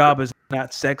Auburn job is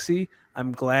not sexy.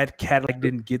 I'm glad Cadillac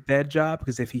didn't get that job,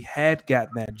 because if he had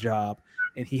gotten that job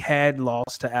and he had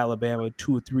lost to Alabama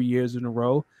 2 or 3 years in a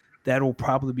row, that will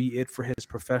probably be it for his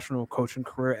professional coaching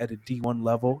career at a D1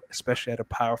 level, especially at a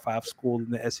Power 5 school in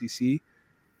the SEC.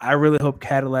 I really hope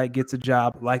Cadillac gets a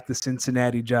job like the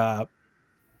Cincinnati job,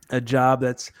 a job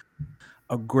that's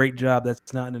a great job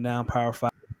that's not in a non-Power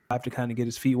 5 to kind of get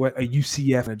his feet wet. A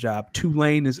UCF in a job.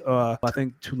 Tulane is, I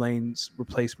think Tulane's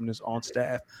replacement is on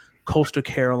staff. Coastal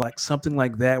Carolina, something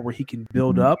like that, where he can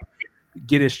build up,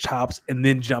 get his chops, and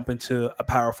then jump into a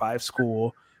Power 5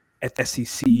 school at the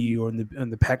SEC or in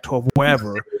the Pac-12,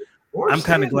 wherever. I'm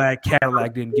kind of glad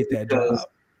Cadillac didn't get that job.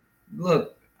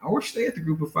 Look, I wish they had the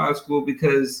Group of 5 school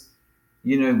because,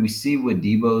 we see what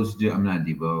Debo's doing. I'm not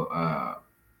Debo.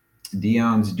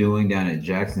 Deion's doing down at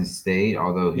Jackson State,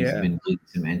 although he's been getting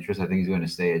some interest. I think he's going to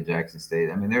stay at Jackson State.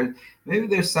 I mean,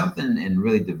 there's something in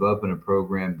really developing a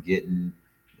program, getting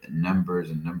numbers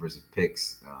of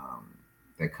picks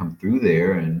that come through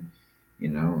there, and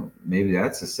maybe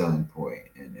that's a selling point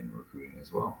in recruiting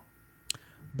as well.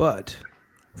 But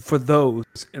for those,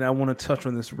 and I want to touch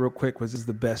on this real quick, because this is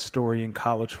the best story in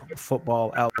college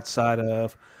football outside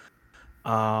of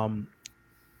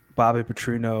Bobby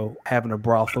Petrino having a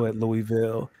brothel at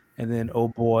Louisville, and then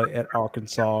at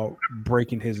Arkansas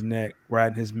breaking his neck,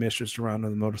 riding his mistress around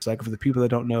on the motorcycle. For the people that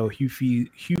don't know, Hugh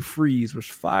Freeze was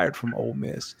fired from Ole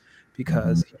Miss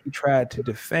because he tried to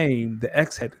defame the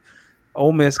ex-head.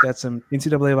 Ole Miss got some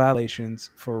NCAA violations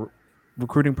for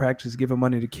recruiting practices, giving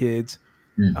money to kids.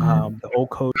 The old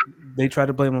coach, they tried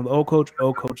to blame on the old coach.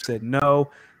 Old coach said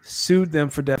no, sued them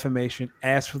for defamation,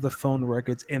 asked for the phone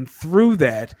records, and through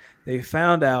that, they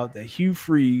found out that Hugh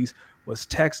Freeze was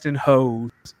texting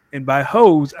hoes, and by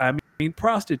hoes, I mean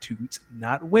prostitutes,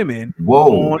 not women,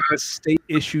 on a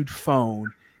state-issued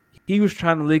phone. He was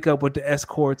trying to link up with the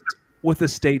escorts with a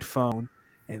state phone,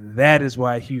 and that is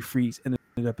why Hugh Freeze ended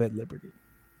up at Liberty.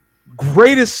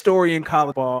 Greatest story in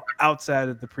college ball outside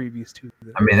of the previous two.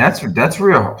 I mean, that's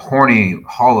real horny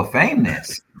Hall of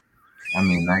Fame-ness. I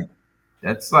mean,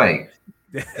 that's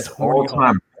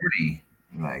all-time horny.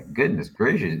 Like, goodness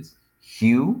gracious.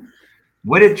 Hugh,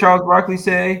 what did Charles Barkley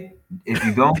say? If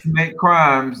you're going to commit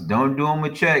crimes, don't do them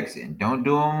with checks and don't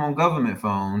do them on government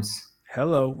phones.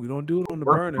 Hello, we don't do it on the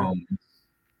burner. Phones.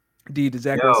 Did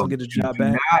Zach Wilson get a job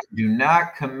back? Do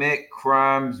not commit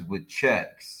crimes with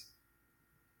checks.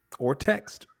 Or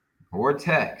text. Or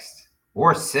text.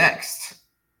 Or sext.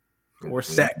 Or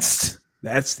sext.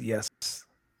 That's yes.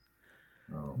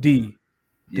 D.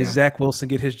 Did Zach Wilson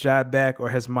get his job back, or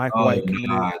has Mike White?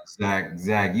 God,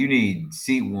 Zach, you need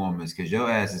seat warmers because your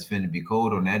ass is finna be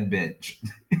cold on that bench.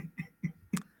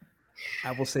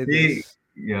 I will say this.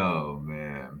 Yo,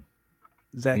 man.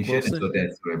 Zach Wilson. He shouldn't have told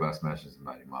that story about smashing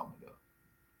somebody's mama, though.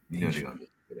 You know they're gonna get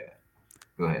for that.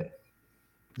 Go ahead.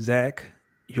 Zach,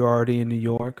 you're already in New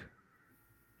York.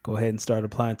 Go ahead and start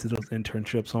applying to those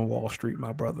internships on Wall Street,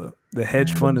 my brother. The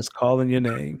hedge fund is calling your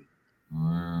name.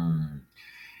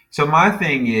 So my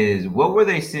thing is, what were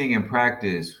they seeing in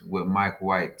practice with Mike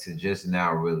White to just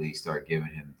now really start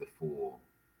giving him the full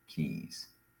keys?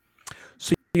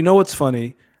 So you know what's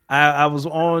funny? I was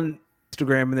on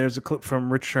Instagram, and there's a clip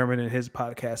from Rich Sherman in his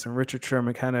podcast, and Richard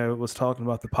Sherman kind of was talking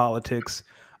about the politics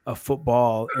of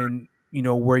football and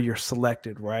where you're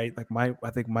selected, right? Like I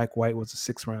think Mike White was a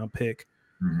 6th round pick.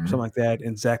 Something like that,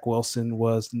 and Zach Wilson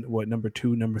was number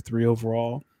 2, number 3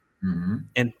 overall,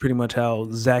 and pretty much how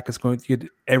Zach is going to get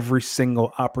every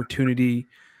single opportunity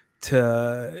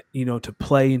to to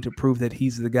play and to prove that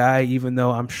he's the guy. Even though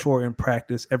I'm sure in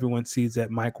practice everyone sees that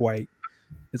Mike White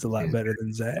is a lot better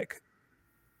than Zach.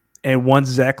 And once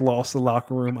Zach lost the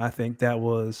locker room, I think that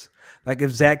was like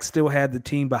if Zach still had the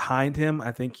team behind him,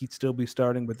 I think he'd still be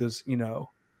starting. But this,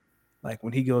 like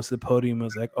when he goes to the podium, it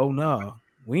was like, oh no.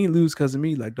 We ain't lose because of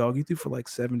me. Like, dog, you threw for like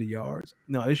 70 yards.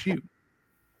 No, it's you.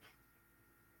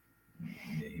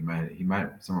 Yeah, he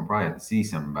Someone probably have to see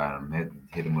something about him.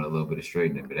 Hit him with a little bit of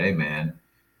straightening. But hey, man,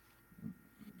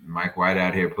 Mike White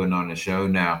out here putting on the show.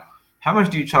 Now, how much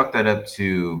do you chalk that up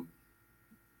to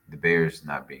the Bears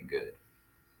not being good?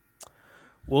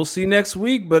 We'll see next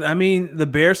week. But I mean, the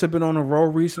Bears have been on a roll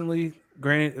recently.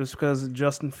 Granted, it was because of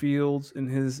Justin Fields and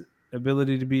his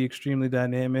ability to be extremely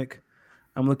dynamic.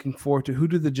 I'm looking forward to who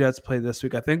do the Jets play this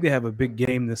week. I think they have a big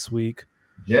game this week.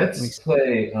 Jets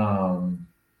play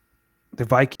the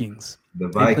Vikings. The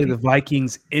They play Vikings. the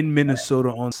Vikings in Minnesota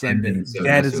on Sunday. Minnesota,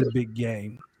 That is a Minnesota. big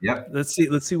game. Yep.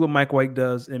 Let's see what Mike White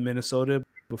does in Minnesota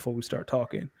before we start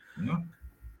talking. Yeah.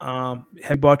 Have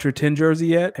you bought your 10 jersey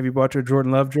yet? Have you bought your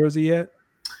Jordan Love jersey yet?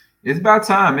 It's about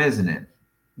time, isn't it?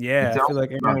 Yeah, It's I feel also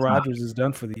like about Aaron time. Rodgers is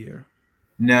done for the year.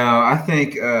 No, I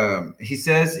think he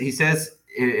says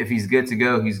if he's good to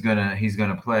go, he's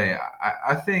gonna play.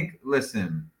 I think.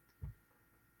 Listen,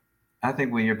 I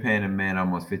think when you're paying a man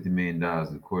almost $50 million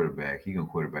as a quarterback, he gonna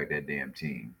quarterback that damn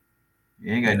team.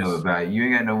 You ain't got no Yes. value. You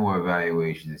ain't got no more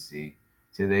evaluation to see.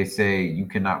 Till they say you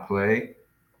cannot play.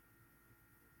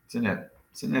 Send that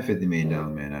 $50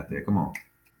 million man out there. Come on.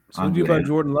 So what do you do about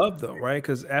Jordan Love though, right?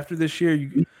 Because after this year,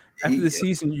 after the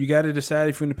season, you got to decide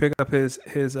if you're going to pick up his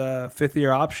 5th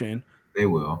year option. They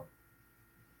will.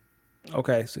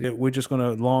 Okay, so we're just going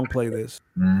to long play this.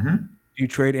 Mm-hmm. Do you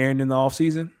trade Aaron in the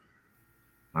offseason?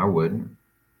 I wouldn't.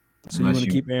 So you want to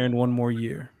keep Aaron one more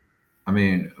year? I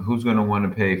mean, who's going to want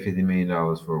to pay $50 million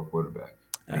for a quarterback?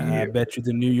 I bet you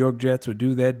the New York Jets would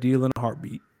do that deal in a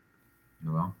heartbeat.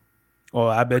 Well, Or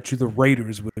I bet you the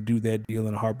Raiders would do that deal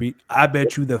in a heartbeat. I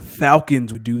bet you the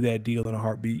Falcons would do that deal in a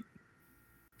heartbeat.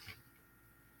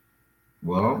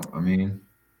 well, I mean,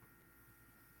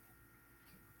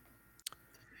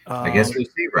 I guess we'll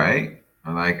see, right?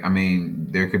 I mean,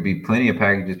 there could be plenty of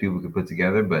packages people could put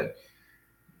together, but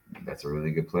that's a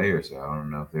really good player. So I don't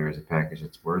know if there is a package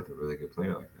that's worth a really good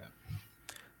player like that.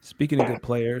 Speaking of good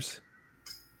players,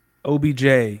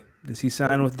 OBJ, does he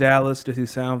sign with Dallas? Does he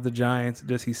sign with the Giants?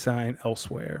 Does he sign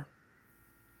elsewhere?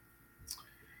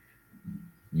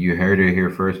 You heard it here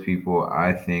first, people.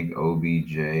 I think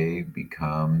OBJ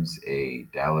becomes a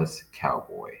Dallas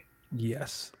Cowboy.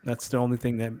 Yes, that's the only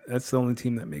team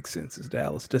that makes sense is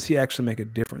Dallas. Does he actually make a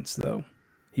difference though?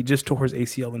 He just tore his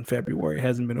ACL in February. It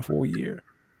hasn't been a full year.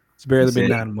 It's barely been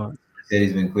 9 months. He said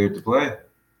he's been cleared to play.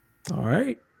 All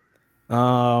right.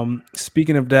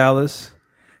 Speaking of Dallas,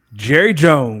 Jerry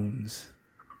Jones.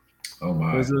 Oh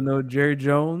my! Was there no Jerry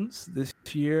Jones this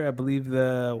year? I believe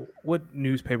what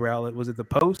newspaper outlet was it? The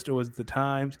Post or was it the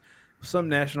Times? Some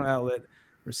national outlet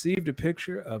received a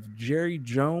picture of Jerry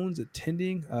Jones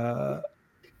attending. What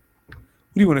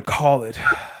do you want to call it?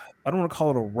 I don't want to call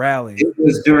it a rally. It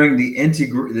was during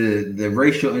the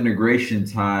racial integration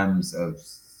times of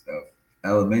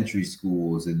elementary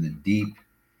schools in the deep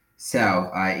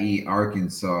South, i.e.,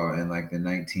 Arkansas, in like the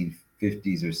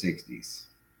 1950s or 60s.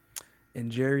 And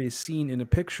Jerry is seen in a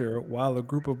picture while a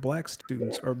group of black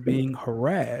students are being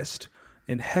harassed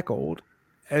and heckled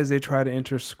as they try to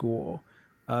enter school.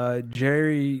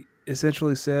 Jerry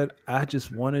essentially said, "I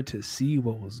just wanted to see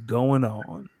what was going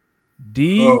on."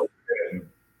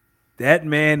 That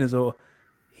man is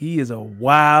he is a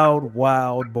wild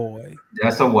boy. He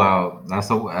a wild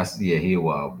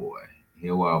boy. He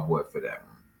a wild boy for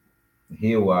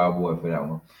that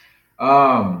one.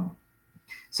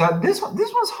 So this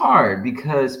one's hard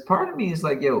because part of me is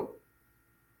like, yo,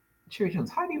 Jerry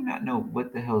Jones, how do you not know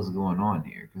what the hell's going on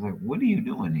here? Because like, what are you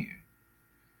doing here?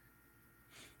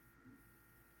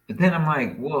 But then I'm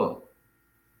like, well,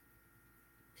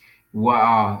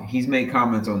 wow, he's made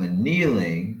comments on the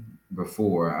kneeling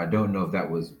before. I don't know if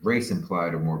that was race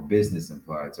implied or more business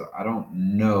implied. So I don't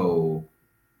know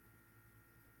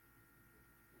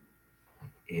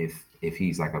if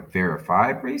he's like a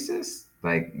verified racist.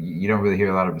 Like you don't really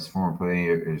hear a lot of his former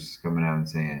players coming out and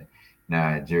saying,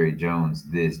 nah, Jerry Jones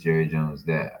this, Jerry Jones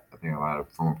that. I think a lot of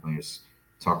former players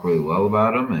talk really well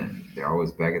about him and they're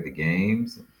always back at the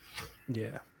games.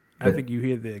 Yeah. I think you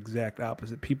hear the exact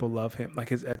opposite. People love him, like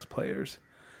his ex-players.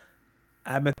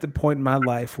 I'm at the point in my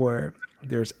life where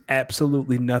there's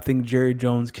absolutely nothing Jerry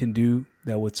Jones can do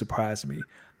that would surprise me.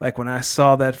 Like when I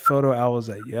saw that photo, I was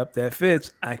like, yep, that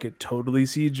fits. I could totally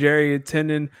see Jerry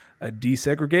attending a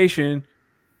desegregation.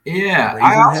 Yeah,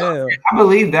 I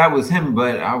believe that was him,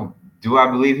 but do I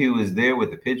believe he was there with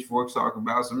the pitchforks talking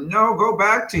about some, no, go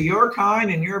back to your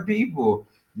kind and your people.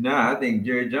 Nah, I think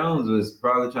Jerry Jones was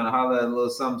probably trying to holler at a little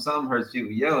something, heard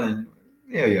people yelling.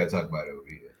 Yeah, talk about it over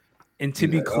here. And to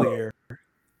be clear,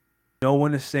 no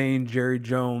one is saying Jerry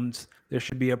Jones, there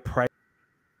should be a price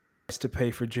to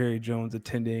pay for Jerry Jones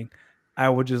attending I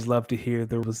would just love to hear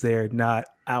there was there. Not,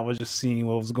 I was just seeing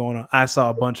what was going on. I saw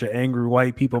a bunch of angry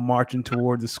white people marching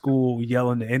toward the school,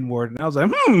 yelling the N-word, and I was like,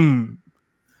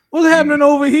 what's happening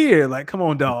over here? Like, come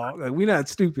on, dog. Like, we're not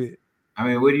stupid. I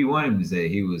mean, what do you want him to say?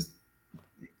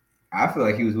 I feel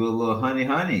like he was with a little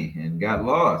honey and got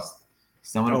lost.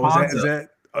 Someone is that?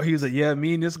 Oh, he was like, yeah,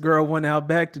 me and this girl went out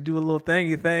back to do a little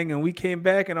thingy thing, and we came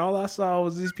back, and all I saw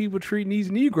was these people treating these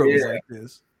Negroes like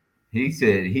this. He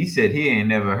said he ain't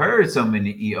never heard so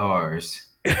many ERs.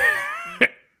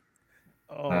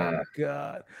 Oh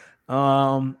God.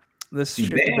 Let's see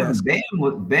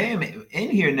Bam in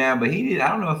here now, but he did. I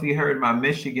don't know if he heard my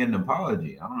Michigan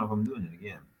apology. I don't know if I'm doing it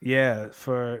again. Yeah,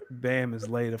 for Bam is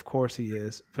late. Of course he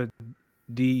is. But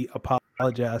D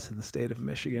apologized to the state of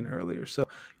Michigan earlier, so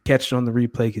catch it on the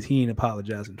replay because he ain't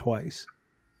apologizing twice.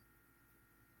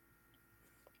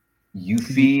 You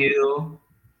feel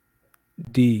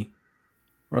D.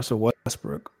 Russell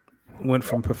Westbrook went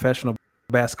from professional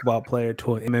basketball player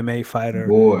to an MMA fighter.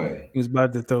 Boy, he was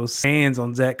about to throw sands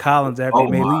on Zach Collins after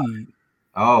he made lead.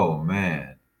 Oh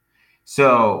man!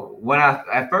 So when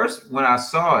I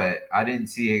saw it, I didn't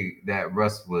see that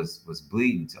Russ was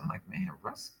bleeding. So I'm like, man,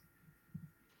 Russ,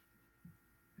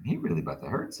 he really about to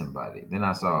hurt somebody. Then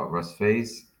I saw Russ'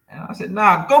 face, and I said,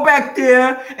 nah, go back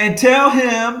there and tell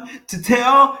him to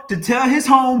tell his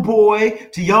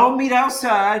homeboy to y'all meet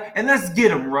outside and let's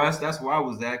get him, Russ. That's where I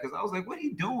was at, because I was like, what are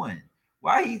you doing?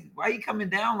 Why he coming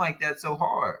down like that so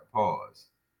hard? Pause.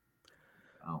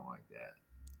 I don't like that.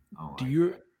 Do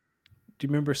you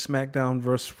remember SmackDown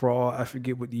versus Raw? I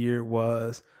forget what year it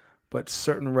was, but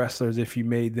certain wrestlers, if you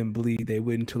made them bleed, they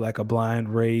went into like a blind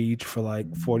rage for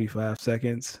like 45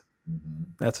 seconds. Mm-hmm.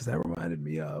 That's what that reminded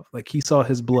me of. Like he saw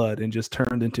his blood and just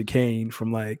turned into Kane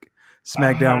from like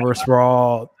SmackDown versus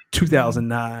Raw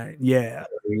 2009. Yeah.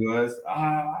 He was.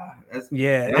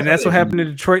 And that's what happened in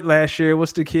Detroit last year.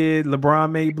 What's the kid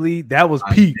LeBron made bleed? That was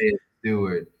peak.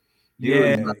 Stewart.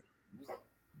 Yeah.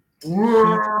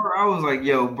 I was like,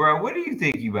 yo, bro, what do you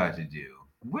think you about to do?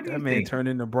 What do that man turned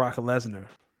into Brock Lesnar?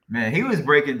 Man, he was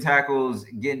breaking tackles,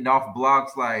 getting off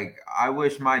blocks like I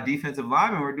wish my defensive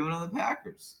linemen were doing on the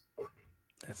Packers.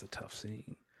 That's a tough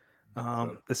scene.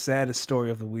 The saddest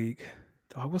story of the week.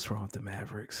 Dog, what's wrong with the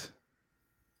Mavericks?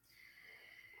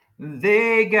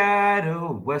 They got a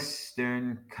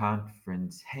Western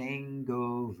Conference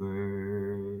hangover.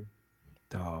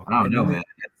 Dog. I don't know, man.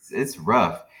 It's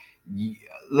rough.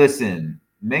 Listen,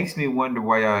 makes me wonder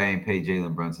why y'all ain't paid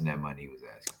Jalen Brunson that money he was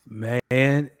asking.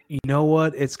 Man, you know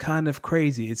what? It's kind of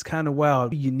crazy. It's kind of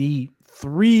wild. You need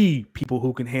 3 people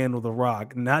who can handle the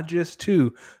rock, not just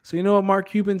 2. So you know what Mark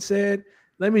Cuban said?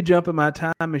 Let me jump in my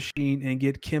time machine and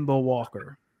get Kemba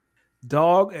Walker.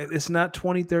 Dog, it's not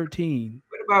 2013.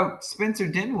 What about Spencer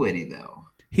Dinwiddie, though?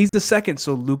 He's the second.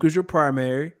 So Luka's your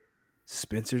primary.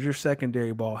 Spencer's your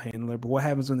secondary ball handler. But what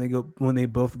happens when they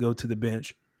both go to the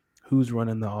bench? Who's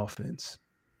running the offense?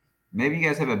 Maybe you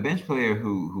guys have a bench player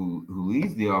who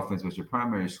leads the offense, but your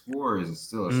primary scorer is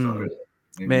still a starter.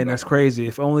 Man, that's crazy.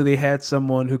 If only they had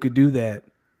someone who could do that.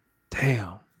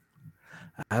 Damn.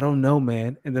 I don't know,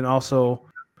 man. And then also,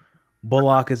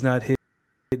 Bullock is not hitting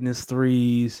his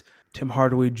threes. Tim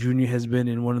Hardaway Jr. has been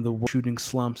in one of the worst shooting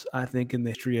slumps, I think, in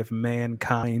the history of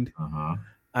mankind.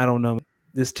 I don't know.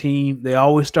 This team, they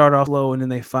always start off low and then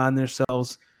they find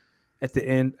themselves at the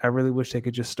end. I really wish they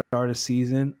could just start a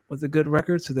season with a good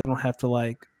record so they don't have to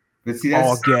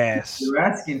all gas. You're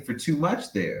asking for too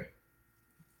much there.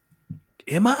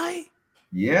 Am I?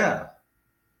 Yeah.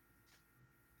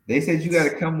 They said you got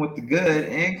to come with the good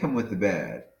and come with the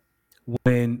bad.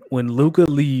 When Luka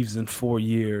leaves in 4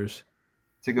 years,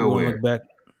 to go where? Look back,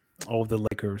 the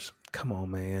Lakers. Come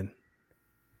on, man.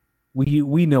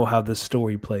 We know how this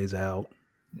story plays out.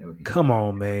 No, come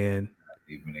on, man.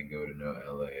 Even they go to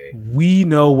LA. We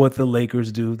know what the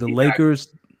Lakers do. The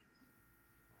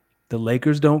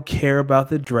Lakers don't care about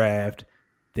the draft.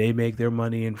 They make their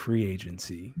money in free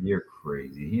agency. You're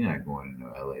crazy. He's not going to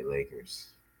LA Lakers.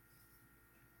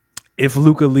 If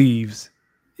Luka leaves,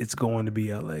 it's going to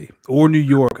be LA or New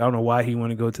York. I don't know why he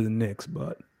want to go to the Knicks,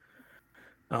 but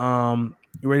you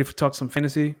ready to talk some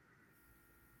fantasy?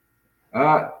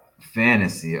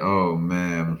 Fantasy. Oh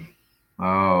man.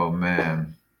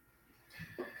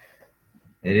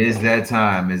 It is that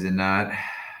time, is it not?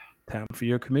 Time for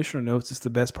your commissioner notes. It's the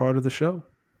best part of the show.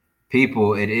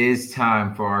 People, it is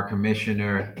time for our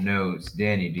commissioner notes.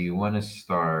 Danny, do you want to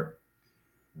start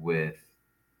with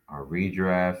our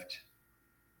redraft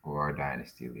or our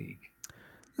dynasty league?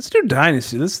 Let's do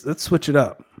dynasty. Let's switch it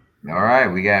up. All right,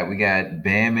 we got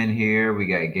Bam in here. We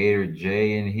got Gator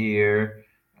J in here.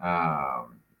 I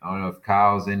don't know if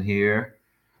Kyle's in here.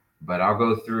 but I'll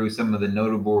go through some of the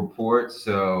notable reports.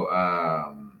 So,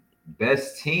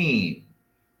 best team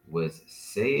was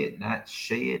Say It Not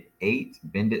Shay It 8,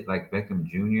 Bend It Like Beckham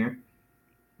Jr.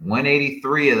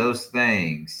 183 of those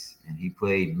things, and he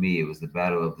played me. It was the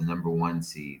battle of the number 1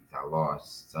 seed. I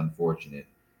lost. It's unfortunate.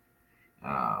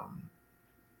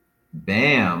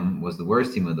 Bam was the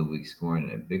worst team of the week,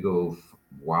 scoring a big old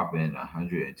whopping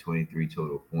 123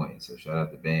 total points. So shout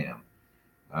out to Bam.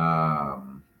 A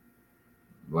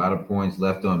lot of points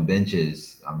left on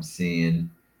benches. I'm seeing.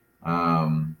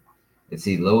 Let's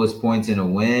see. Lowest points in a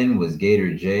win was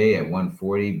Gator J at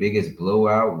 140. Biggest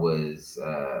blowout was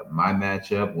my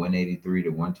matchup, 183 to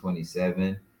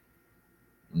 127.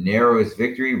 Narrowest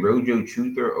victory, Rojo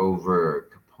Truther over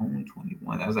Capone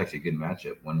 21. That was actually a good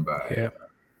matchup. Won by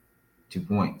 2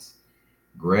 points.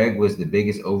 Greg was the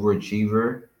biggest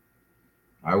overachiever.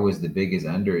 I was the biggest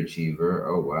underachiever.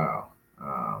 Oh, wow.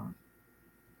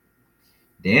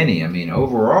 Danny, I mean,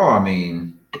 overall, I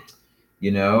mean,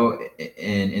 you know,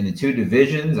 in the 2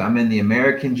 divisions, I'm in the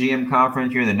American GM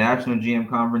conference, you're in the National GM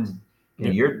conference,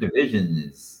 and your division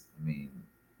is, I mean,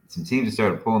 some teams have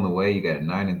started pulling away. You got a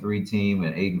 9-3 team,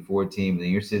 an 8-4 team, and then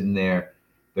you're sitting there,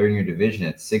 third in your division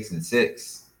at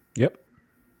 6-6. Yep.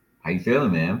 How you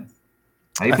feeling, man?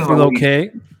 How you I feeling? feel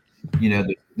okay. You know,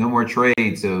 there's no more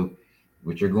trade, so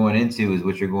what you're going into is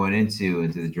what you're going into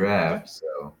the draft.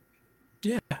 So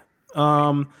yeah,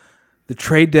 the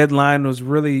trade deadline was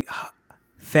really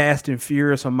fast and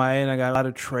furious on my end. I got a lot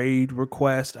of trade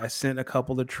requests. I sent a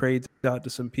couple of trades out to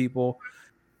some people.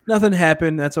 Nothing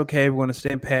happened. That's okay. We're going to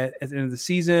stand pat at the end of the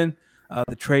season.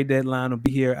 The trade deadline will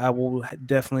be here. I will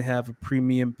definitely have a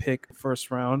premium pick first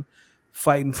round,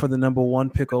 fighting for the number 1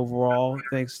 pick overall.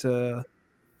 Thanks to,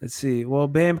 let's see. Well,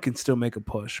 Bam can still make a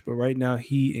push, but right now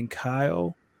he and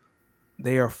Kyle,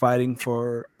 they are fighting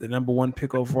for the number 1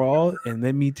 pick overall. And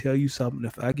let me tell you something.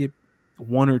 If I get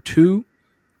 1 or 2,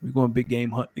 we're going big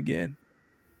game hunting again.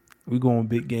 We're going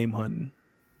big game hunting.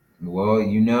 Well,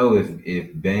 you know, if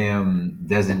Bam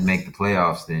doesn't make the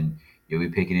playoffs, then you'll be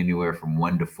picking anywhere from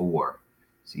 1 to 4.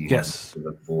 So you have to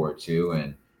look forward to.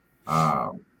 And I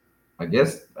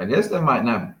guess that might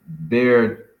not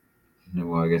bear.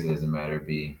 Well, I guess it doesn't matter.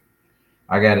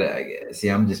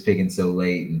 I'm just picking so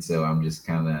late, and so I'm just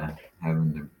kind of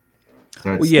having to.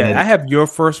 I have your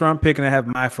first round pick, and I have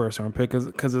my first round pick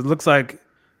because it looks like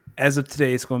as of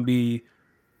today, it's going to be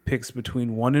picks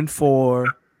between 1 and 4,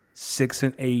 6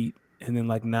 and 8, and then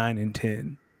like 9 and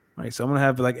 10. Right, so I'm gonna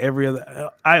have like every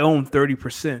other. I own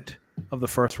 30% of the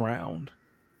first round.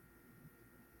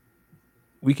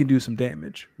 We can do some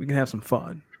damage. We can have some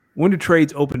fun. When do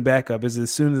trades open back up? Is it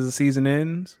as soon as the season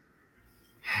ends?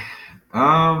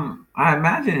 I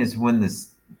imagine it's when this.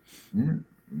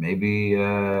 Maybe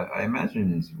I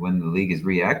imagine it's when the league is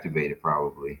reactivated,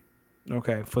 probably.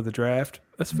 Okay, for the draft.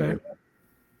 That's fair. Yeah.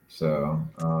 So,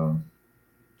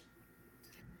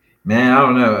 man, I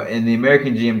don't know. In the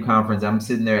American GM conference, I'm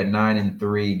sitting there at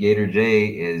 9-3. Gator J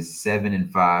is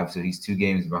 7-5, so he's 2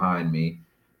 games behind me.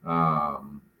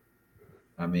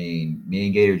 I mean, me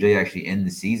and Gator J actually end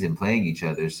the season playing each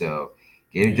other, so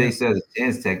Gator J still has a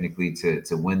chance technically to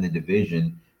win the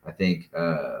division. I think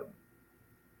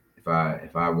if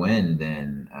I win,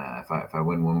 then if I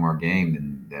win 1 more game,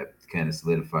 then that kind of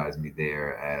solidifies me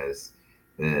there as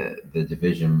the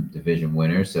division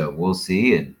winner. So we'll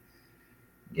see. And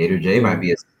Gator J might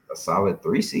be a solid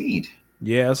 3 seed.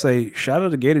 Yeah, I'll say shout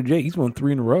out to Gator J. He's won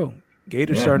 3 in a row.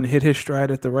 Gator's starting to hit his stride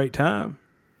at the right time.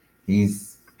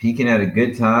 He's peaking at a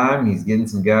good time. He's getting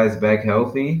some guys back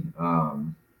healthy.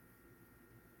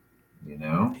 You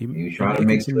know, he was trying to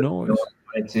make some noise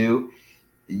too.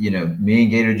 You know, me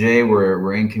and Gator J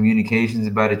were in communications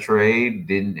about a trade.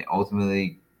 Didn't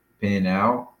ultimately pan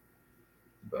out,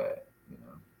 but you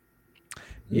know.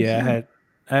 Yeah,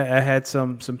 I had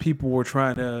some people were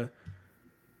trying to.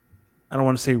 I don't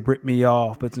want to say rip me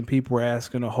off, but some people were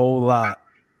asking a whole lot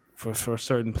for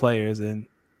certain players, and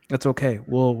that's okay.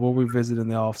 We'll revisit in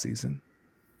the offseason.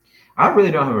 I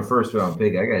really don't have a first round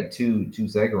pick. I got two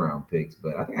second round picks,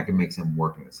 but I think I can make something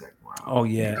work in the second round. Oh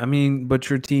yeah, I mean, but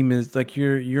your team is like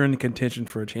you're in contention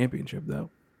for a championship though.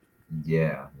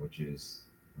 Yeah, which is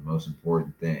the most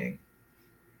important thing.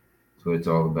 That's what it's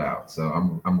all about. So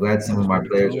I'm glad some of my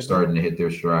players are starting to hit their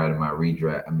stride in my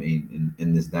redraft. I mean,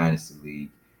 in this dynasty league,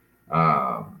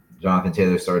 Jonathan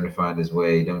Taylor's starting to find his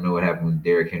way. Don't know what happened with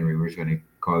Derrick Henry. We're just going to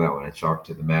call that one a chalk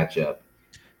to the matchup.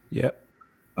 Yep.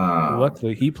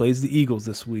 Luckily, he plays the Eagles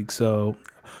this week, so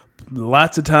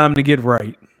lots of time to get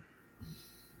right.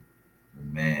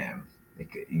 Man,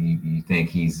 you think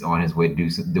he's on his way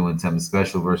to doing something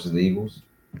special versus the Eagles?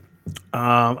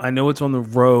 I know it's on the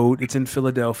road. It's in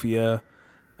Philadelphia.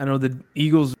 I know the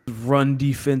Eagles' run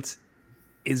defense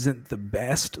isn't the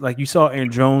best. Like you saw,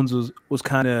 Aaron Jones was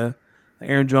kind of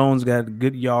Aaron Jones got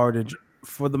good yardage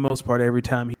for the most part every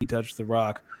time he touched the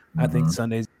rock. I think Mhm.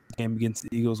 Sunday's game against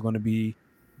the Eagles is going to be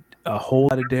a whole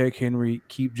lot of Derrick Henry,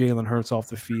 keep Jalen Hurts off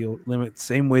the field, limit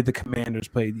same way the Commanders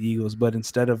played the Eagles, but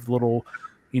instead of little,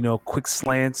 quick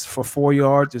slants for 4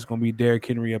 yards, it's going to be Derrick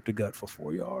Henry up the gut for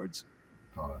 4 yards.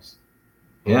 Pause.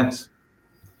 Yeah, Yes.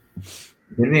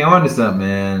 get me on to something,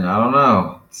 man. I don't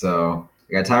know. So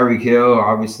I got Tyreek Hill.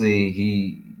 Obviously,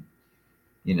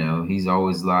 he's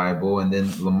always liable, and then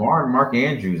Lamar and Mark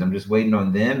Andrews. I'm just waiting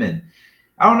on them, and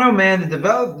I don't know, man. The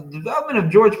development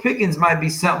of George Pickens might be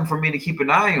something for me to keep an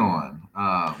eye on.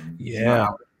 Yeah.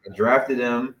 I drafted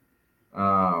him,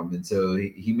 and so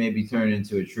he may be turned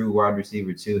into a true wide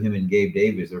receiver too. Him and Gabe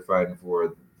Davis are fighting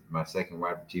for my second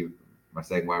wide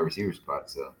receiver spot.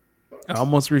 So I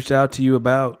almost reached out to you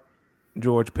about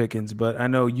George Pickens, but I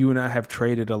know you and I have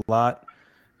traded a lot.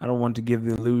 I don't want to give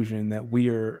the illusion that we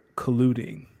are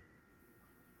colluding.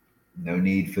 no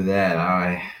need for that.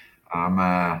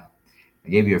 I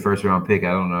gave you a first round pick.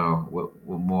 I don't know what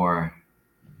more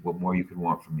you could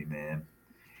want from me, man.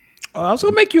 I was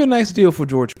gonna make you a nice deal for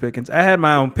George Pickens. I had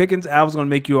my own Pickens. I was gonna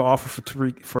make you an offer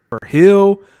for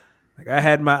Hill. Like I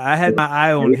had my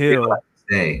eye on Hill.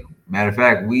 Hey, matter of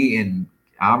fact,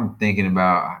 I'm thinking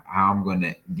about how I'm going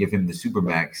to give him the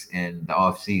Supermax in the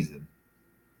off season.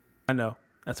 I know.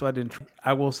 That's why I didn't.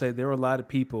 I will say there were a lot of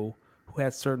people who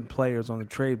had certain players on the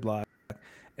trade block,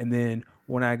 and then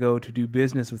when I go to do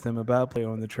business with them about player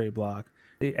on the trade block,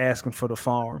 they ask him for the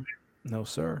farm. No,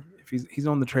 sir. If he's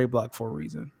on the trade block for a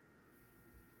reason.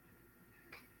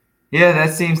 Yeah,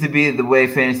 that seems to be the way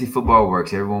fantasy football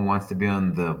works. Everyone wants to be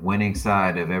on the winning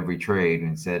side of every trade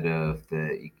instead of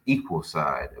the equal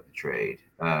side of the trade.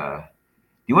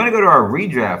 You want to go to our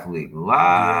redraft league?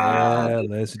 Yeah,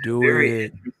 let's do Very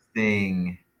it.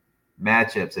 interesting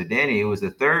matchup. So, Danny, it was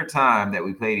the third time that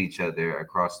we played each other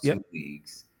across two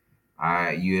leagues.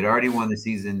 You had already won the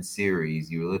season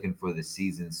series. You were looking for the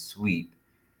season sweep.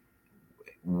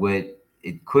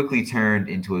 It quickly turned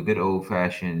into a good old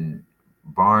fashioned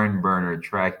barn burner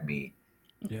track meet.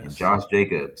 Yes. And Josh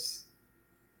Jacobs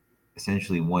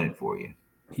essentially won it for you.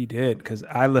 He did, because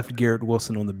I left Garrett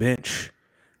Wilson on the bench.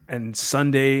 And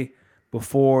Sunday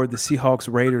before the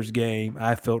Seahawks Raiders game,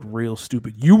 I felt real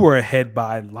stupid. You were ahead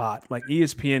by a lot. Like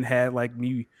ESPN had like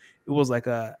me, it was like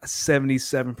a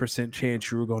 77% chance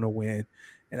you were going to win.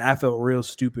 And I felt real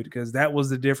stupid because that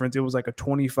was the difference. It was like a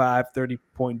 25,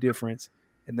 30-point difference.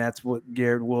 And that's what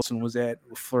Garrett Wilson was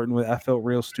flirting with. I felt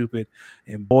real stupid.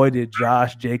 And boy, did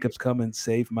Josh Jacobs come and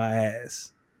save my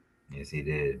ass. Yes, he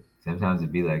did. Sometimes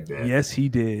it'd be like that. Yes, he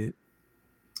did.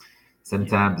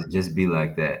 Sometimes it just be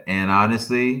like that. And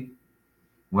honestly,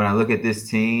 when I look at this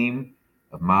team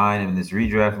of mine in this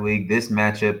redraft league, this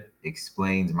matchup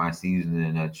explains my season in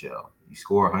a nutshell. You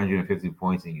score 150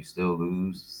 points and you still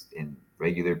lose in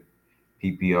regular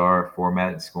PPR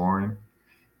format scoring.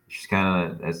 It's just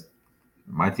kind of as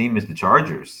my team is the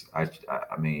Chargers. I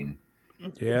mean,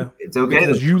 yeah, it's okay.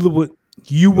 Because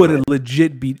you would have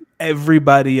legit beat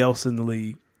everybody else in the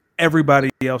league. Everybody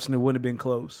else, and it wouldn't have been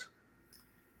close.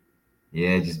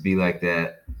 Yeah, just be like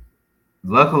that.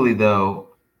 Luckily, though,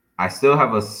 I still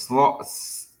have a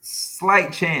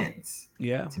slight chance.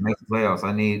 Yeah. To make the playoffs,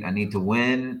 I need to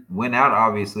win out,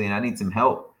 obviously, and I need some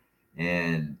help.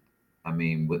 And I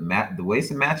mean, with the way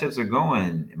some matchups are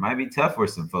going, it might be tough for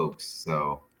some folks.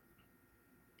 So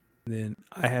then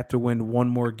I have to win one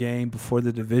more game before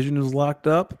the division is locked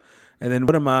up. And then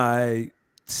what am I,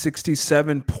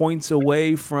 67 points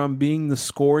away from being the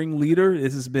scoring leader?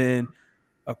 This has been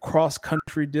a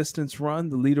cross-country distance run.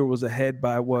 The leader was ahead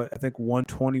by what, I think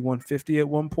 120, 150 at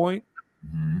one point.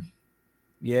 Mm-hmm.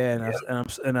 Yeah,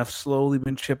 and I've slowly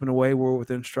been chipping away. We're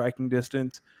within striking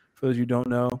distance. For those you don't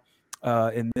know,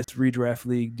 in this redraft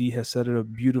league, D has set it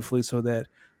up beautifully so that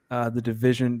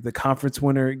the conference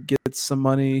winner gets some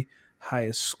money,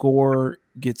 highest score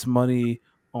gets money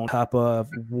on top of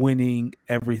winning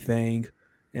everything,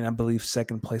 and I believe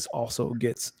second place also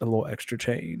gets a little extra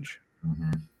change.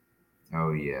 Mm-hmm.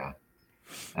 Oh yeah.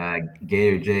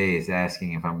 Gator J is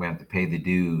asking if I'm going to have to pay the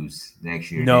dues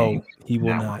next year. No, he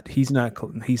will not. He's not.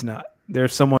 He's not.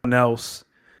 There's someone else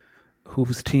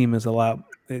whose team is a lot.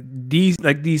 Like D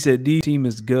said, D's team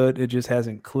is good. It just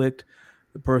hasn't clicked.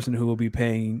 The person who will be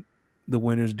paying the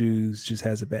winner's dues just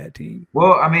has a bad team.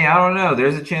 Well, I mean, I don't know.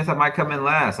 There's a chance I might come in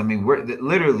last. I mean, we're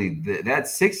literally that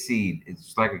 6 seed.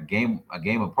 It's like a game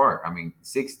apart. I mean, the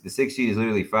 6 seed is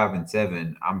literally 5 and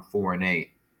 7. I'm 4 and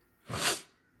 8.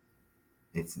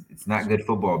 It's not good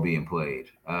football being played.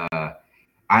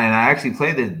 I actually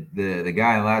played the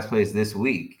guy in last place this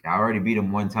week. I already beat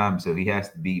him one time, so he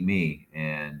has to beat me.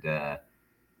 And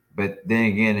but then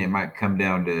again, it might come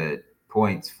down to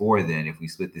points for then if we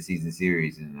split the season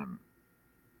series, and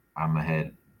I'm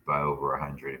ahead by over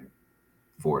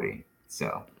 140.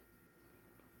 So,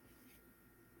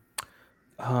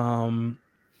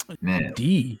 man,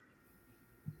 D,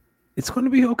 it's going to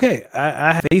be okay.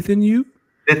 I have faith in you.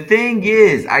 the thing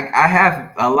is, I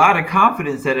have a lot of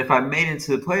confidence that if I made it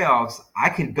to the playoffs, I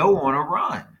could go on a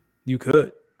run. You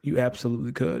could. You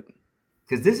absolutely could.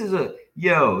 Because this is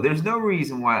there's no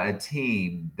reason why a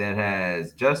team that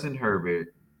has Justin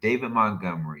Herbert, David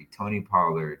Montgomery, Tony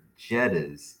Pollard,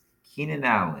 Jettas, Keenan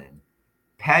Allen,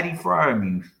 Patty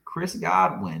Freiermuth, Chris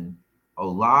Godwin,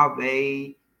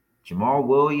 Olave, Jamal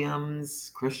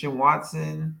Williams, Christian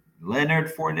Watson,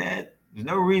 Leonard Fournette. There's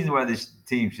no reason why this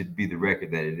team should be the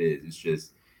record that it is. It's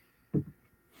just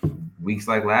weeks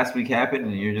like last week happened,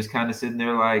 and you're just kind of sitting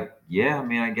there like, yeah, I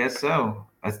mean, I guess so.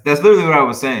 That's literally what I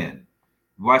was saying.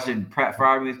 Watching Pat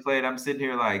Freiermuth play, I'm sitting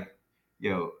here like,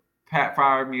 yo, Pat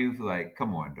Freiermuth, like,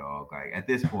 come on, dog. Like, at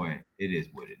this point, it is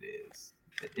what it is.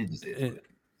 It just is.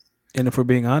 And if we're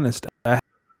being honest, I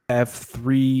have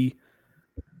 3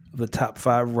 of the top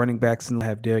 5 running backs, and I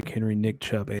have Derrick Henry, Nick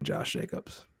Chubb, and Josh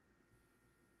Jacobs.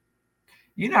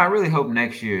 I really hope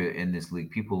next year in this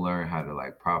league, people learn how to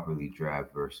like properly draft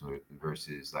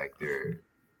versus like their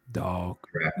dog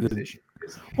draft position.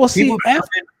 Well, see,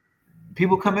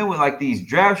 people come in with like these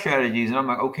draft strategies, and I'm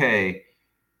like, okay,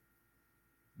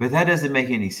 but that doesn't make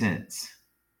any sense.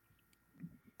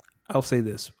 I'll say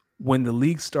this. When the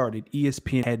league started,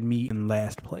 ESPN had me in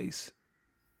last place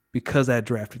because I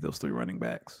drafted those 3 running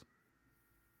backs.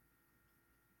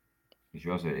 But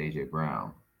you also had AJ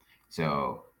Brown.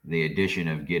 So the addition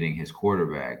of getting his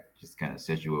quarterback just kind of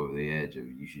sets you over the edge of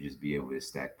you should just be able to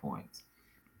stack points.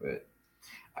 But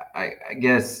I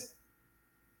guess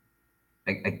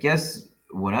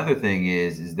one other thing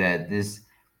is that this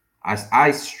I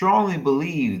strongly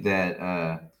believe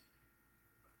that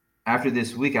after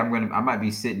this week I might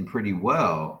be sitting pretty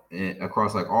well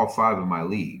across like all 5 of my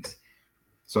leagues.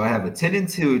 So I have a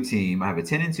 10-2 team, I have a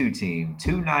 10-2 team,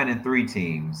 2 9-3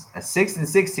 teams, a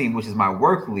 6-6 team, which is my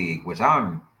work league, which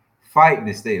I'm fighting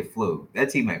to stay afloat. That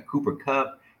team had Cooper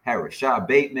Kupp, had Rashad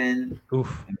Bateman.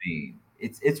 Oof. I mean,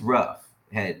 it's rough.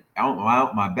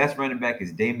 My best running back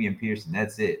is Damian Pearson.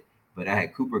 That's it. But I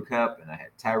had Cooper Kupp, and I had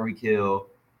Tyreek Hill,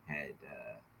 had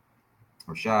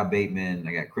Rashad Bateman.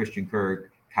 I got Christian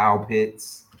Kirk, Kyle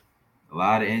Pitts. A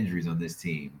lot of injuries on this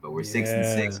team, but we're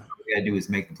 6-6. All we gotta do is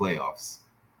make the playoffs.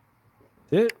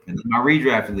 It. And then my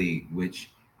redraft league,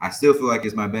 which I still feel like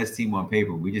is my best team on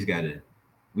paper. We just gotta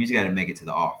make it to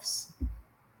the offs.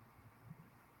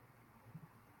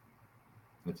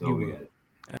 That's all we got.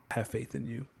 I have faith in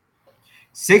you.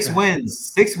 6 wins.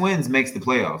 6 wins makes the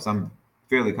playoffs. I'm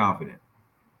fairly confident.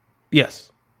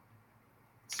 Yes.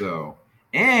 So,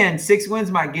 and 6 wins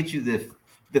might get you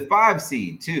the 5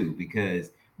 seed too,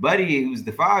 because Buddy, who's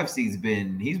the 5 seed,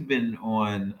 he's been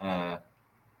on a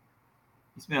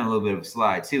little bit of a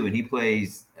slide too, and he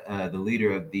plays the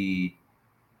leader of the.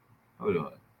 Hold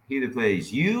on, he either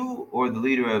plays you or the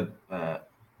leader of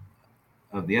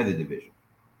the other division.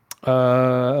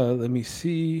 Let me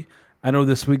see. I know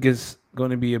this week is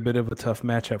going to be a bit of a tough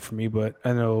matchup for me, but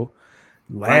I know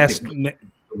the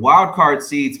wild card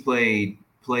seeds play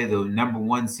the number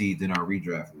 1 seeds in our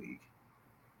redraft league.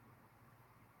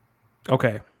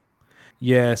 Okay.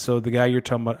 Yeah, so the guy you're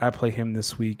talking about, I play him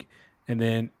this week, and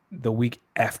then the week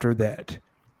after that,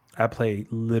 I play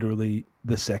literally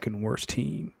the second worst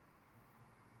team.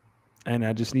 And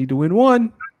I just need to win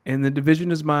 1, and the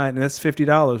division is mine, and that's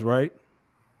 $50, right?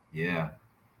 Yeah.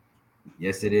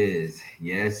 Yes, it is.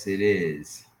 Yes, it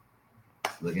is.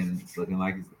 It's looking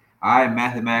like I am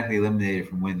mathematically eliminated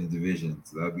from winning the division.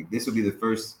 So this will be the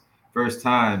first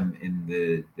time in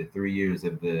the 3 years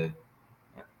of the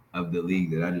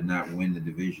league that I did not win the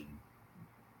division.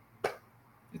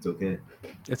 It's okay.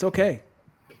 It's okay.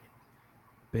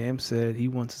 Bam said he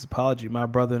wants his apology. My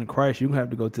brother in Christ, you have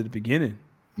to go to the beginning.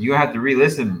 You have to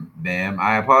re-listen, Bam.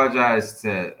 I apologize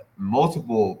to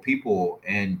multiple people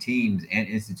and teams and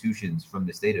institutions from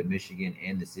the state of Michigan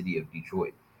and the city of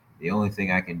Detroit. The only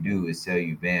thing I can do is tell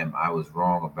you, Bam, I was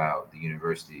wrong about the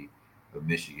University of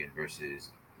Michigan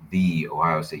versus the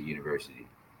Ohio State University.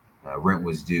 Rent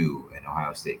was due, and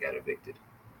Ohio State got evicted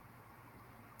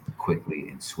quickly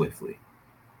and swiftly.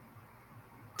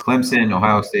 Clemson,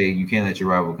 Ohio State, you can't let your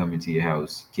rival come into your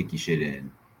house, kick your shit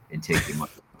in, and take your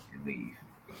money and leave.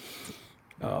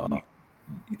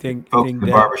 You think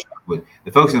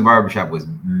The folks in the barbershop was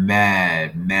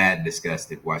mad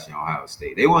disgusted watching Ohio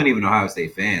State. They weren't even Ohio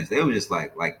State fans. They were just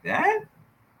like that.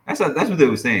 That's what they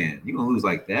were saying. You gonna lose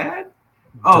like that?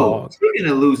 Oh, Dog. speaking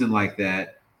of losing like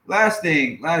that, last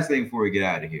thing before we get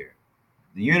out of here,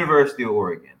 the University of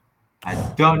Oregon. I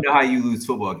don't know how you lose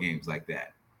football games like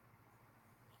that.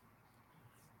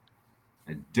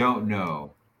 I don't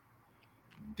know.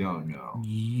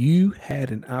 You had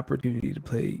an opportunity to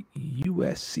play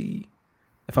USC,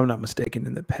 if I'm not mistaken,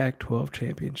 in the Pac-12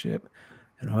 championship,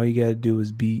 and all you got to do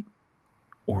is beat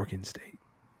Oregon State.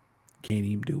 Can't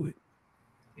even do it.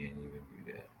 Can't even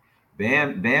do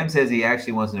that. Bam says he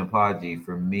actually wants an apology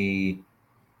for me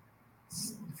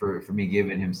for me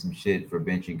giving him some shit for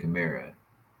benching Kamara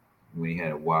when he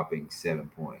had a whopping 7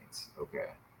 points. Okay.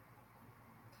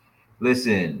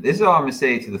 Listen, this is all I'm going to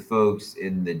say to the folks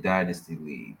in the Dynasty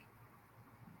League.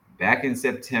 Back in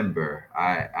September,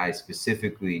 I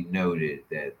specifically noted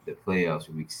that the playoffs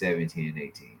were week 17 and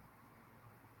 18.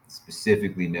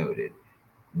 Specifically noted.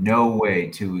 No way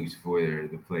 2 weeks before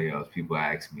the playoffs, people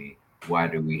ask me, why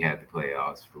do we have the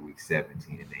playoffs for week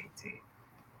 17 and 18?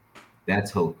 That's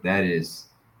hope. That is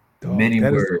many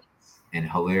words, and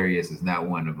hilarious is not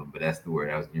one of them, but that's the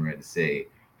word I was getting ready to say.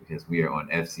 Because we are on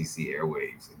FCC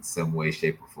airwaves in some way,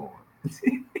 shape, or form.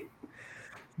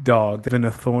 Dog, there's been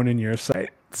a thorn in your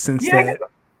side since that.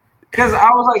 Because I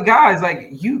was like, guys,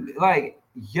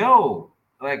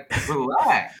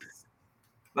 relax.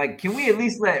 Like, can we at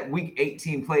least let week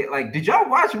 18 play? Like, did y'all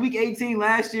watch week 18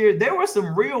 last year? There were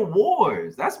some real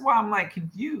wars. That's why I'm like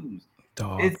confused.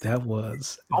 Dog, that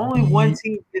was only one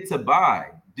team gets a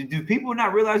bye. Do people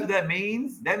not realize what that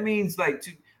means? That means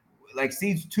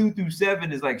seeds 2 through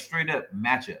 7 is like straight up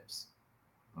matchups.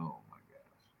 Oh my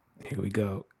gosh. Here we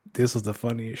go. This was the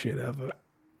funniest shit ever.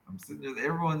 I'm sitting there,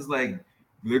 everyone's like,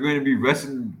 they're going to be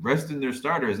resting their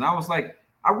starters. And I was like,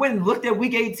 I went and looked at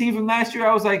week 18 from last year.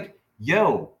 I was like,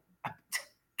 yo,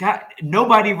 God,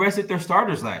 nobody rested their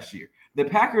starters last year. The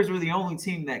Packers were the only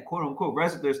team that quote unquote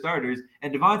rested their starters,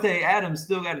 and Devontae Adams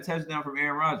still got a touchdown from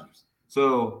Aaron Rodgers.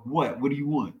 So what? What do you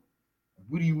want?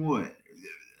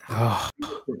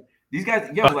 These guys,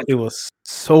 it was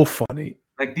so funny.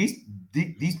 Like these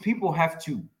people have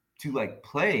to like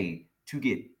play to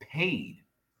get paid.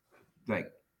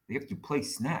 Like they have to play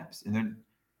snaps, and then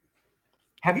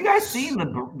have you guys seen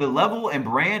the level and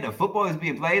brand of football that's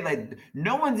being played? Like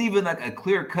no one's even like a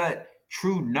clear cut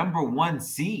true number 1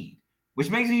 seed, which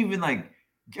makes me even like,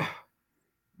 oh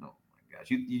my gosh,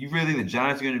 you really think the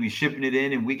Giants are going to be shipping it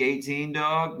in week 18,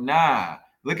 dog? Nah,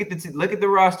 look at the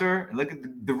roster and look at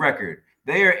the record.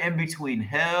 They are in between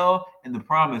hell and the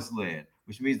promised land,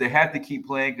 which means they have to keep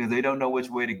playing because they don't know which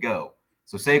way to go.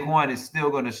 So Saquon is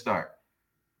still going to start.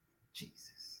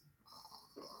 Jesus.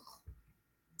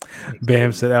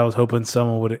 Bam said, I was hoping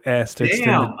someone would have asked to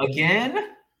extend it. Again?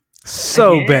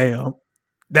 Bam.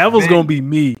 That was going to be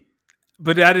me.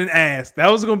 But I didn't ask. That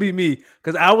was going to be me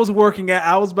because I was working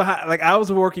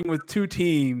with 2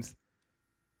 teams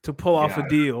to pull off a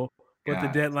deal, but the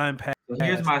deadline passed. So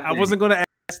here's my thing. I wasn't going to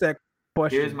ask that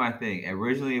question. Here's my thing.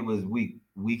 Originally, it was week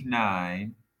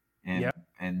 9,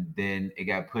 and then it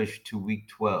got pushed to week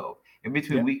 12. In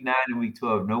between week 9 and week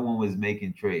 12, no one was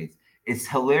making trades. It's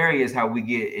hilarious how we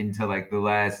get into like the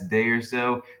last day or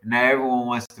so. Now everyone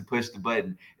wants to push the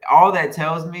button. All that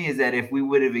tells me is that if we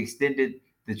would have extended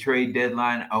the trade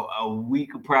deadline a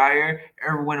week prior,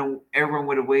 everyone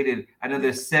would have waited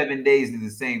another 7 days to do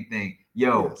the same thing.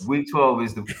 Yo, week 12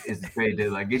 is the trade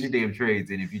deadline. Get your damn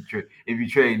trades in if you trade,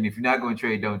 and if you're not going to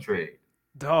trade, don't trade.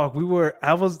 Dog,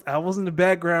 I was in the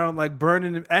background like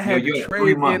burning. I had to trade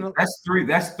 3 months.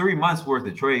 That's 3 months worth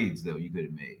of trades though you could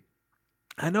have made.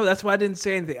 I know, that's why I didn't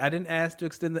say anything. I didn't ask to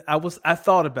extend it. I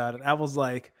thought about it. I was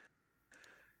like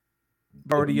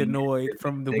already annoyed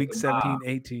from the week 17,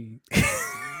 18.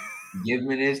 Give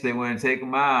them this, they want to take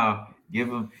them out. Give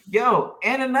them,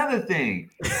 and another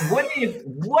thing. What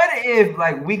if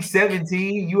like week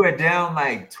 17 you are down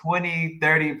like 20,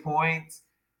 30 points,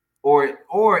 or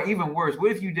even worse,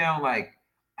 what if you down like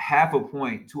half a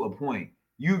point to a point?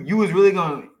 You was really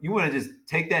you want to just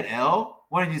take that L?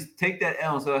 Want to just take that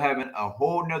L instead of having a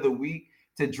whole nother week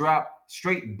to drop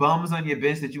straight bums on your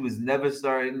bench that you was never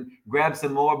starting, grab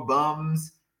some more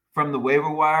bums from the waiver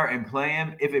wire and play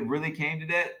them if it really came to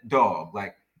that? Dog,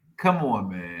 like, come on,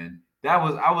 man. I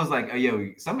was like,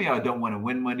 some of y'all don't want to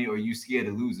win money or you scared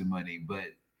of losing money, but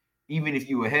even if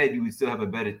you were ahead, you would still have a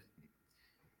better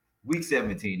week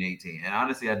 17, 18. And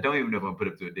honestly, I don't even know if I'm put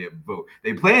up to a damn vote.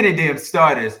 They playing their damn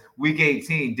starters week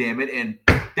 18, damn it. And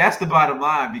that's the bottom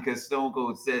line because Stone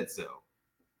Cold said so.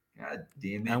 God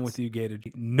damn it. I'm with you, Gator.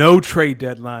 No trade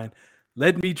deadline.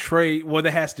 Let me trade. Well,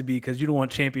 there has to be because you don't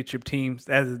want championship teams.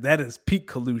 That is peak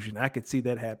collusion. I could see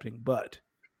that happening, but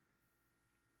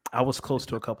I was close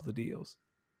to a couple of deals.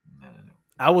 No.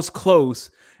 I was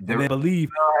close, and I believe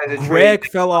Greg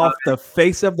fell off the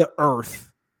face of the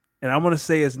earth. And I'm going to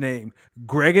say his name.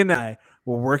 Greg and I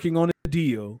were working on a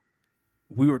deal.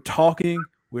 We were talking,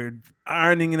 we were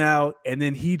ironing it out, and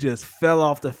then he just fell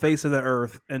off the face of the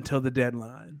earth until the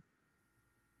deadline.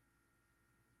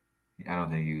 I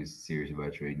don't think he was serious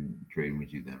about trading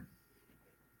with you then.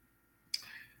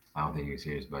 I don't think he was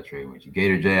serious about trading with you.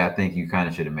 Gator J, I think you kind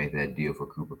of should have made that deal for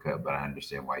Cooper Kupp, but I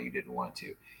understand why you didn't want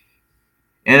to.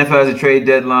 NFL has a trade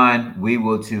deadline. We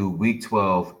will to week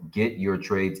 12. Get your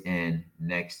trades in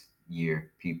next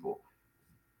year, people.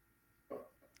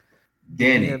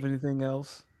 Danny, do you have anything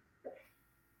else?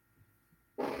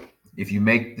 If you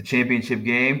make the championship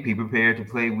game, be prepared to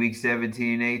play week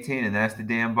 17 and 18, and that's the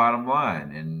damn bottom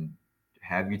line. And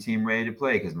have your team ready to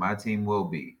play because my team will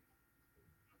be.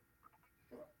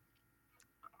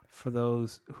 For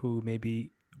those who may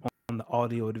be on the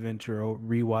audio adventure or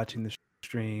rewatching the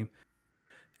stream,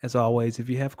 as always, if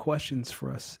you have questions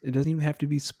for us, it doesn't even have to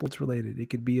be sports related. It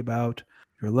could be about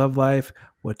your love life,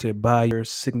 what to buy your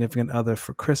significant other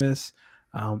for Christmas,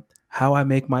 how I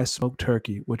make my smoked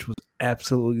turkey, which was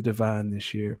absolutely divine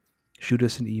this year. Shoot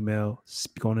us an email,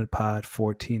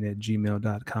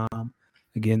 speakonitpod14@gmail.com.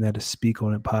 Again, that is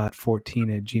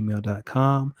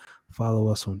speakonitpod14@gmail.com. Follow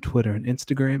us on Twitter and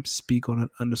Instagram,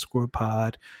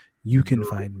 speakonit_pod. You can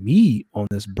find me on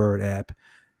this bird app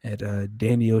at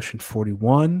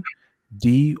DannyOcean41.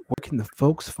 D, where can the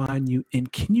folks find you? And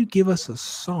can you give us a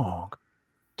song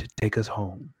to take us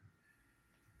home?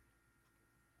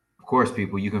 Of course,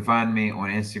 people, you can find me on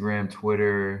Instagram,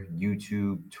 Twitter,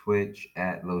 YouTube, Twitch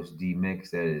at LosDMix.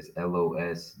 That is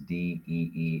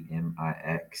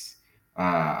LOSDEEMIX.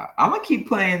 I'm gonna keep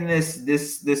playing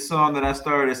this song that I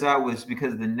started us out with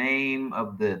because the name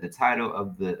of the title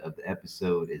of the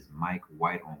episode is Mike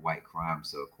White on White Crime.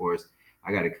 So of course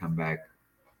I got to come back.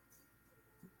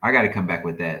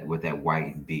 with that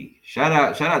white B. Shout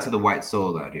out to the white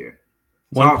soul out here.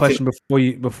 One question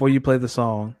before you play the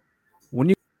song: when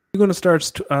you going to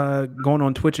start going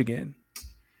on Twitch again?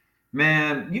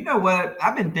 Man, you know what?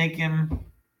 I'm thinking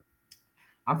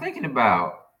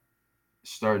about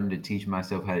starting to teach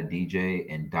myself how to DJ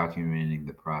and documenting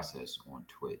the process on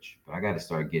Twitch. But I got to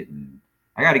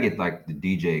get like the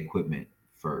DJ equipment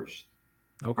first.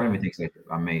 Okay. Part of me thinks like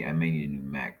I may need a new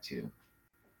Mac too.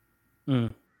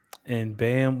 And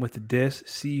bam with the disc.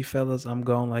 See, fellas, I'm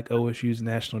going like OSU's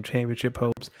national championship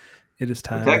hopes. It is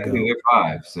time to go. They're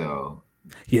 5, so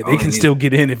yeah, they can still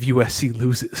get in if USC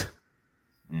loses.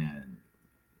 And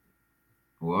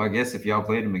well, I guess if y'all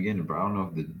played them again, I don't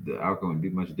know if the outcome would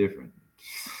be much different.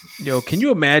 Yo, can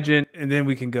you imagine? And then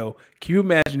we can go. Can you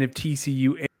imagine if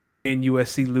TCU and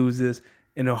USC loses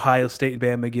and Ohio State and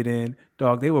Bama get in?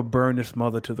 Dog, they will burn this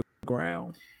mother to the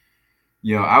ground.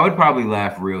 Yo, I would probably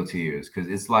laugh real tears because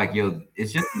it's like, yo,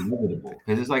 it's just inevitable.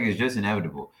 Because it's just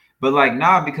inevitable. But like,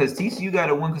 nah, because TCU got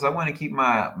to win because I want to keep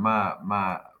my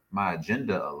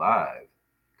agenda alive.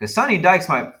 Because Sonny Dykes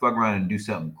might fuck around and do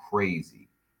something crazy.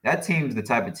 That team's the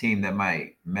type of team that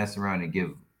might mess around and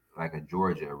give like a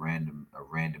Georgia a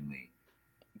randomly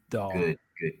good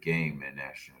game in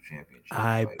national championship.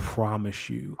 I promise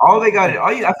you. I feel like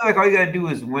all you got to do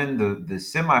is win the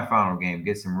semifinal game,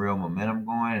 get some real momentum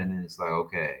going, and then it's like,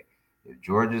 okay, if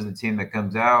Georgia's the team that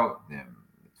comes out, then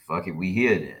fuck it, we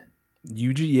here then.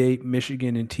 UGA,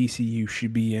 Michigan, and TCU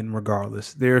should be in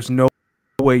regardless. There's no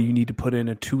way you need to put in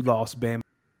a 2-loss Bama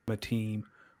team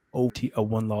over a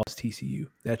 1-loss TCU.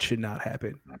 That should not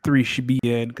happen. 3 should be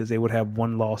in because they would have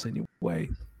 1 loss anyway.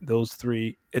 Those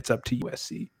 3, it's up to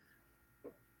USC.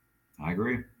 I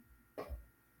agree.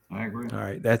 All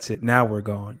right, that's it. Now we're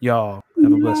gone. Y'all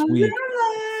have a blessed week.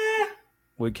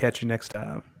 We'll catch you next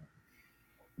time.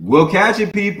 We'll catch you,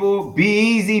 people. Be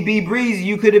easy, be breezy.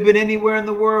 You could have been anywhere in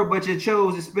the world, but you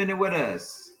chose to spend it with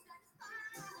us.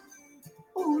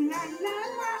 Ooh, la, la,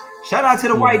 la. Shout out to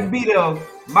the white Beto,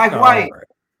 Mike White. Right.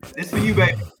 This for you,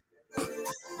 baby.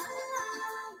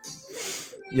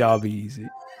 Y'all be easy.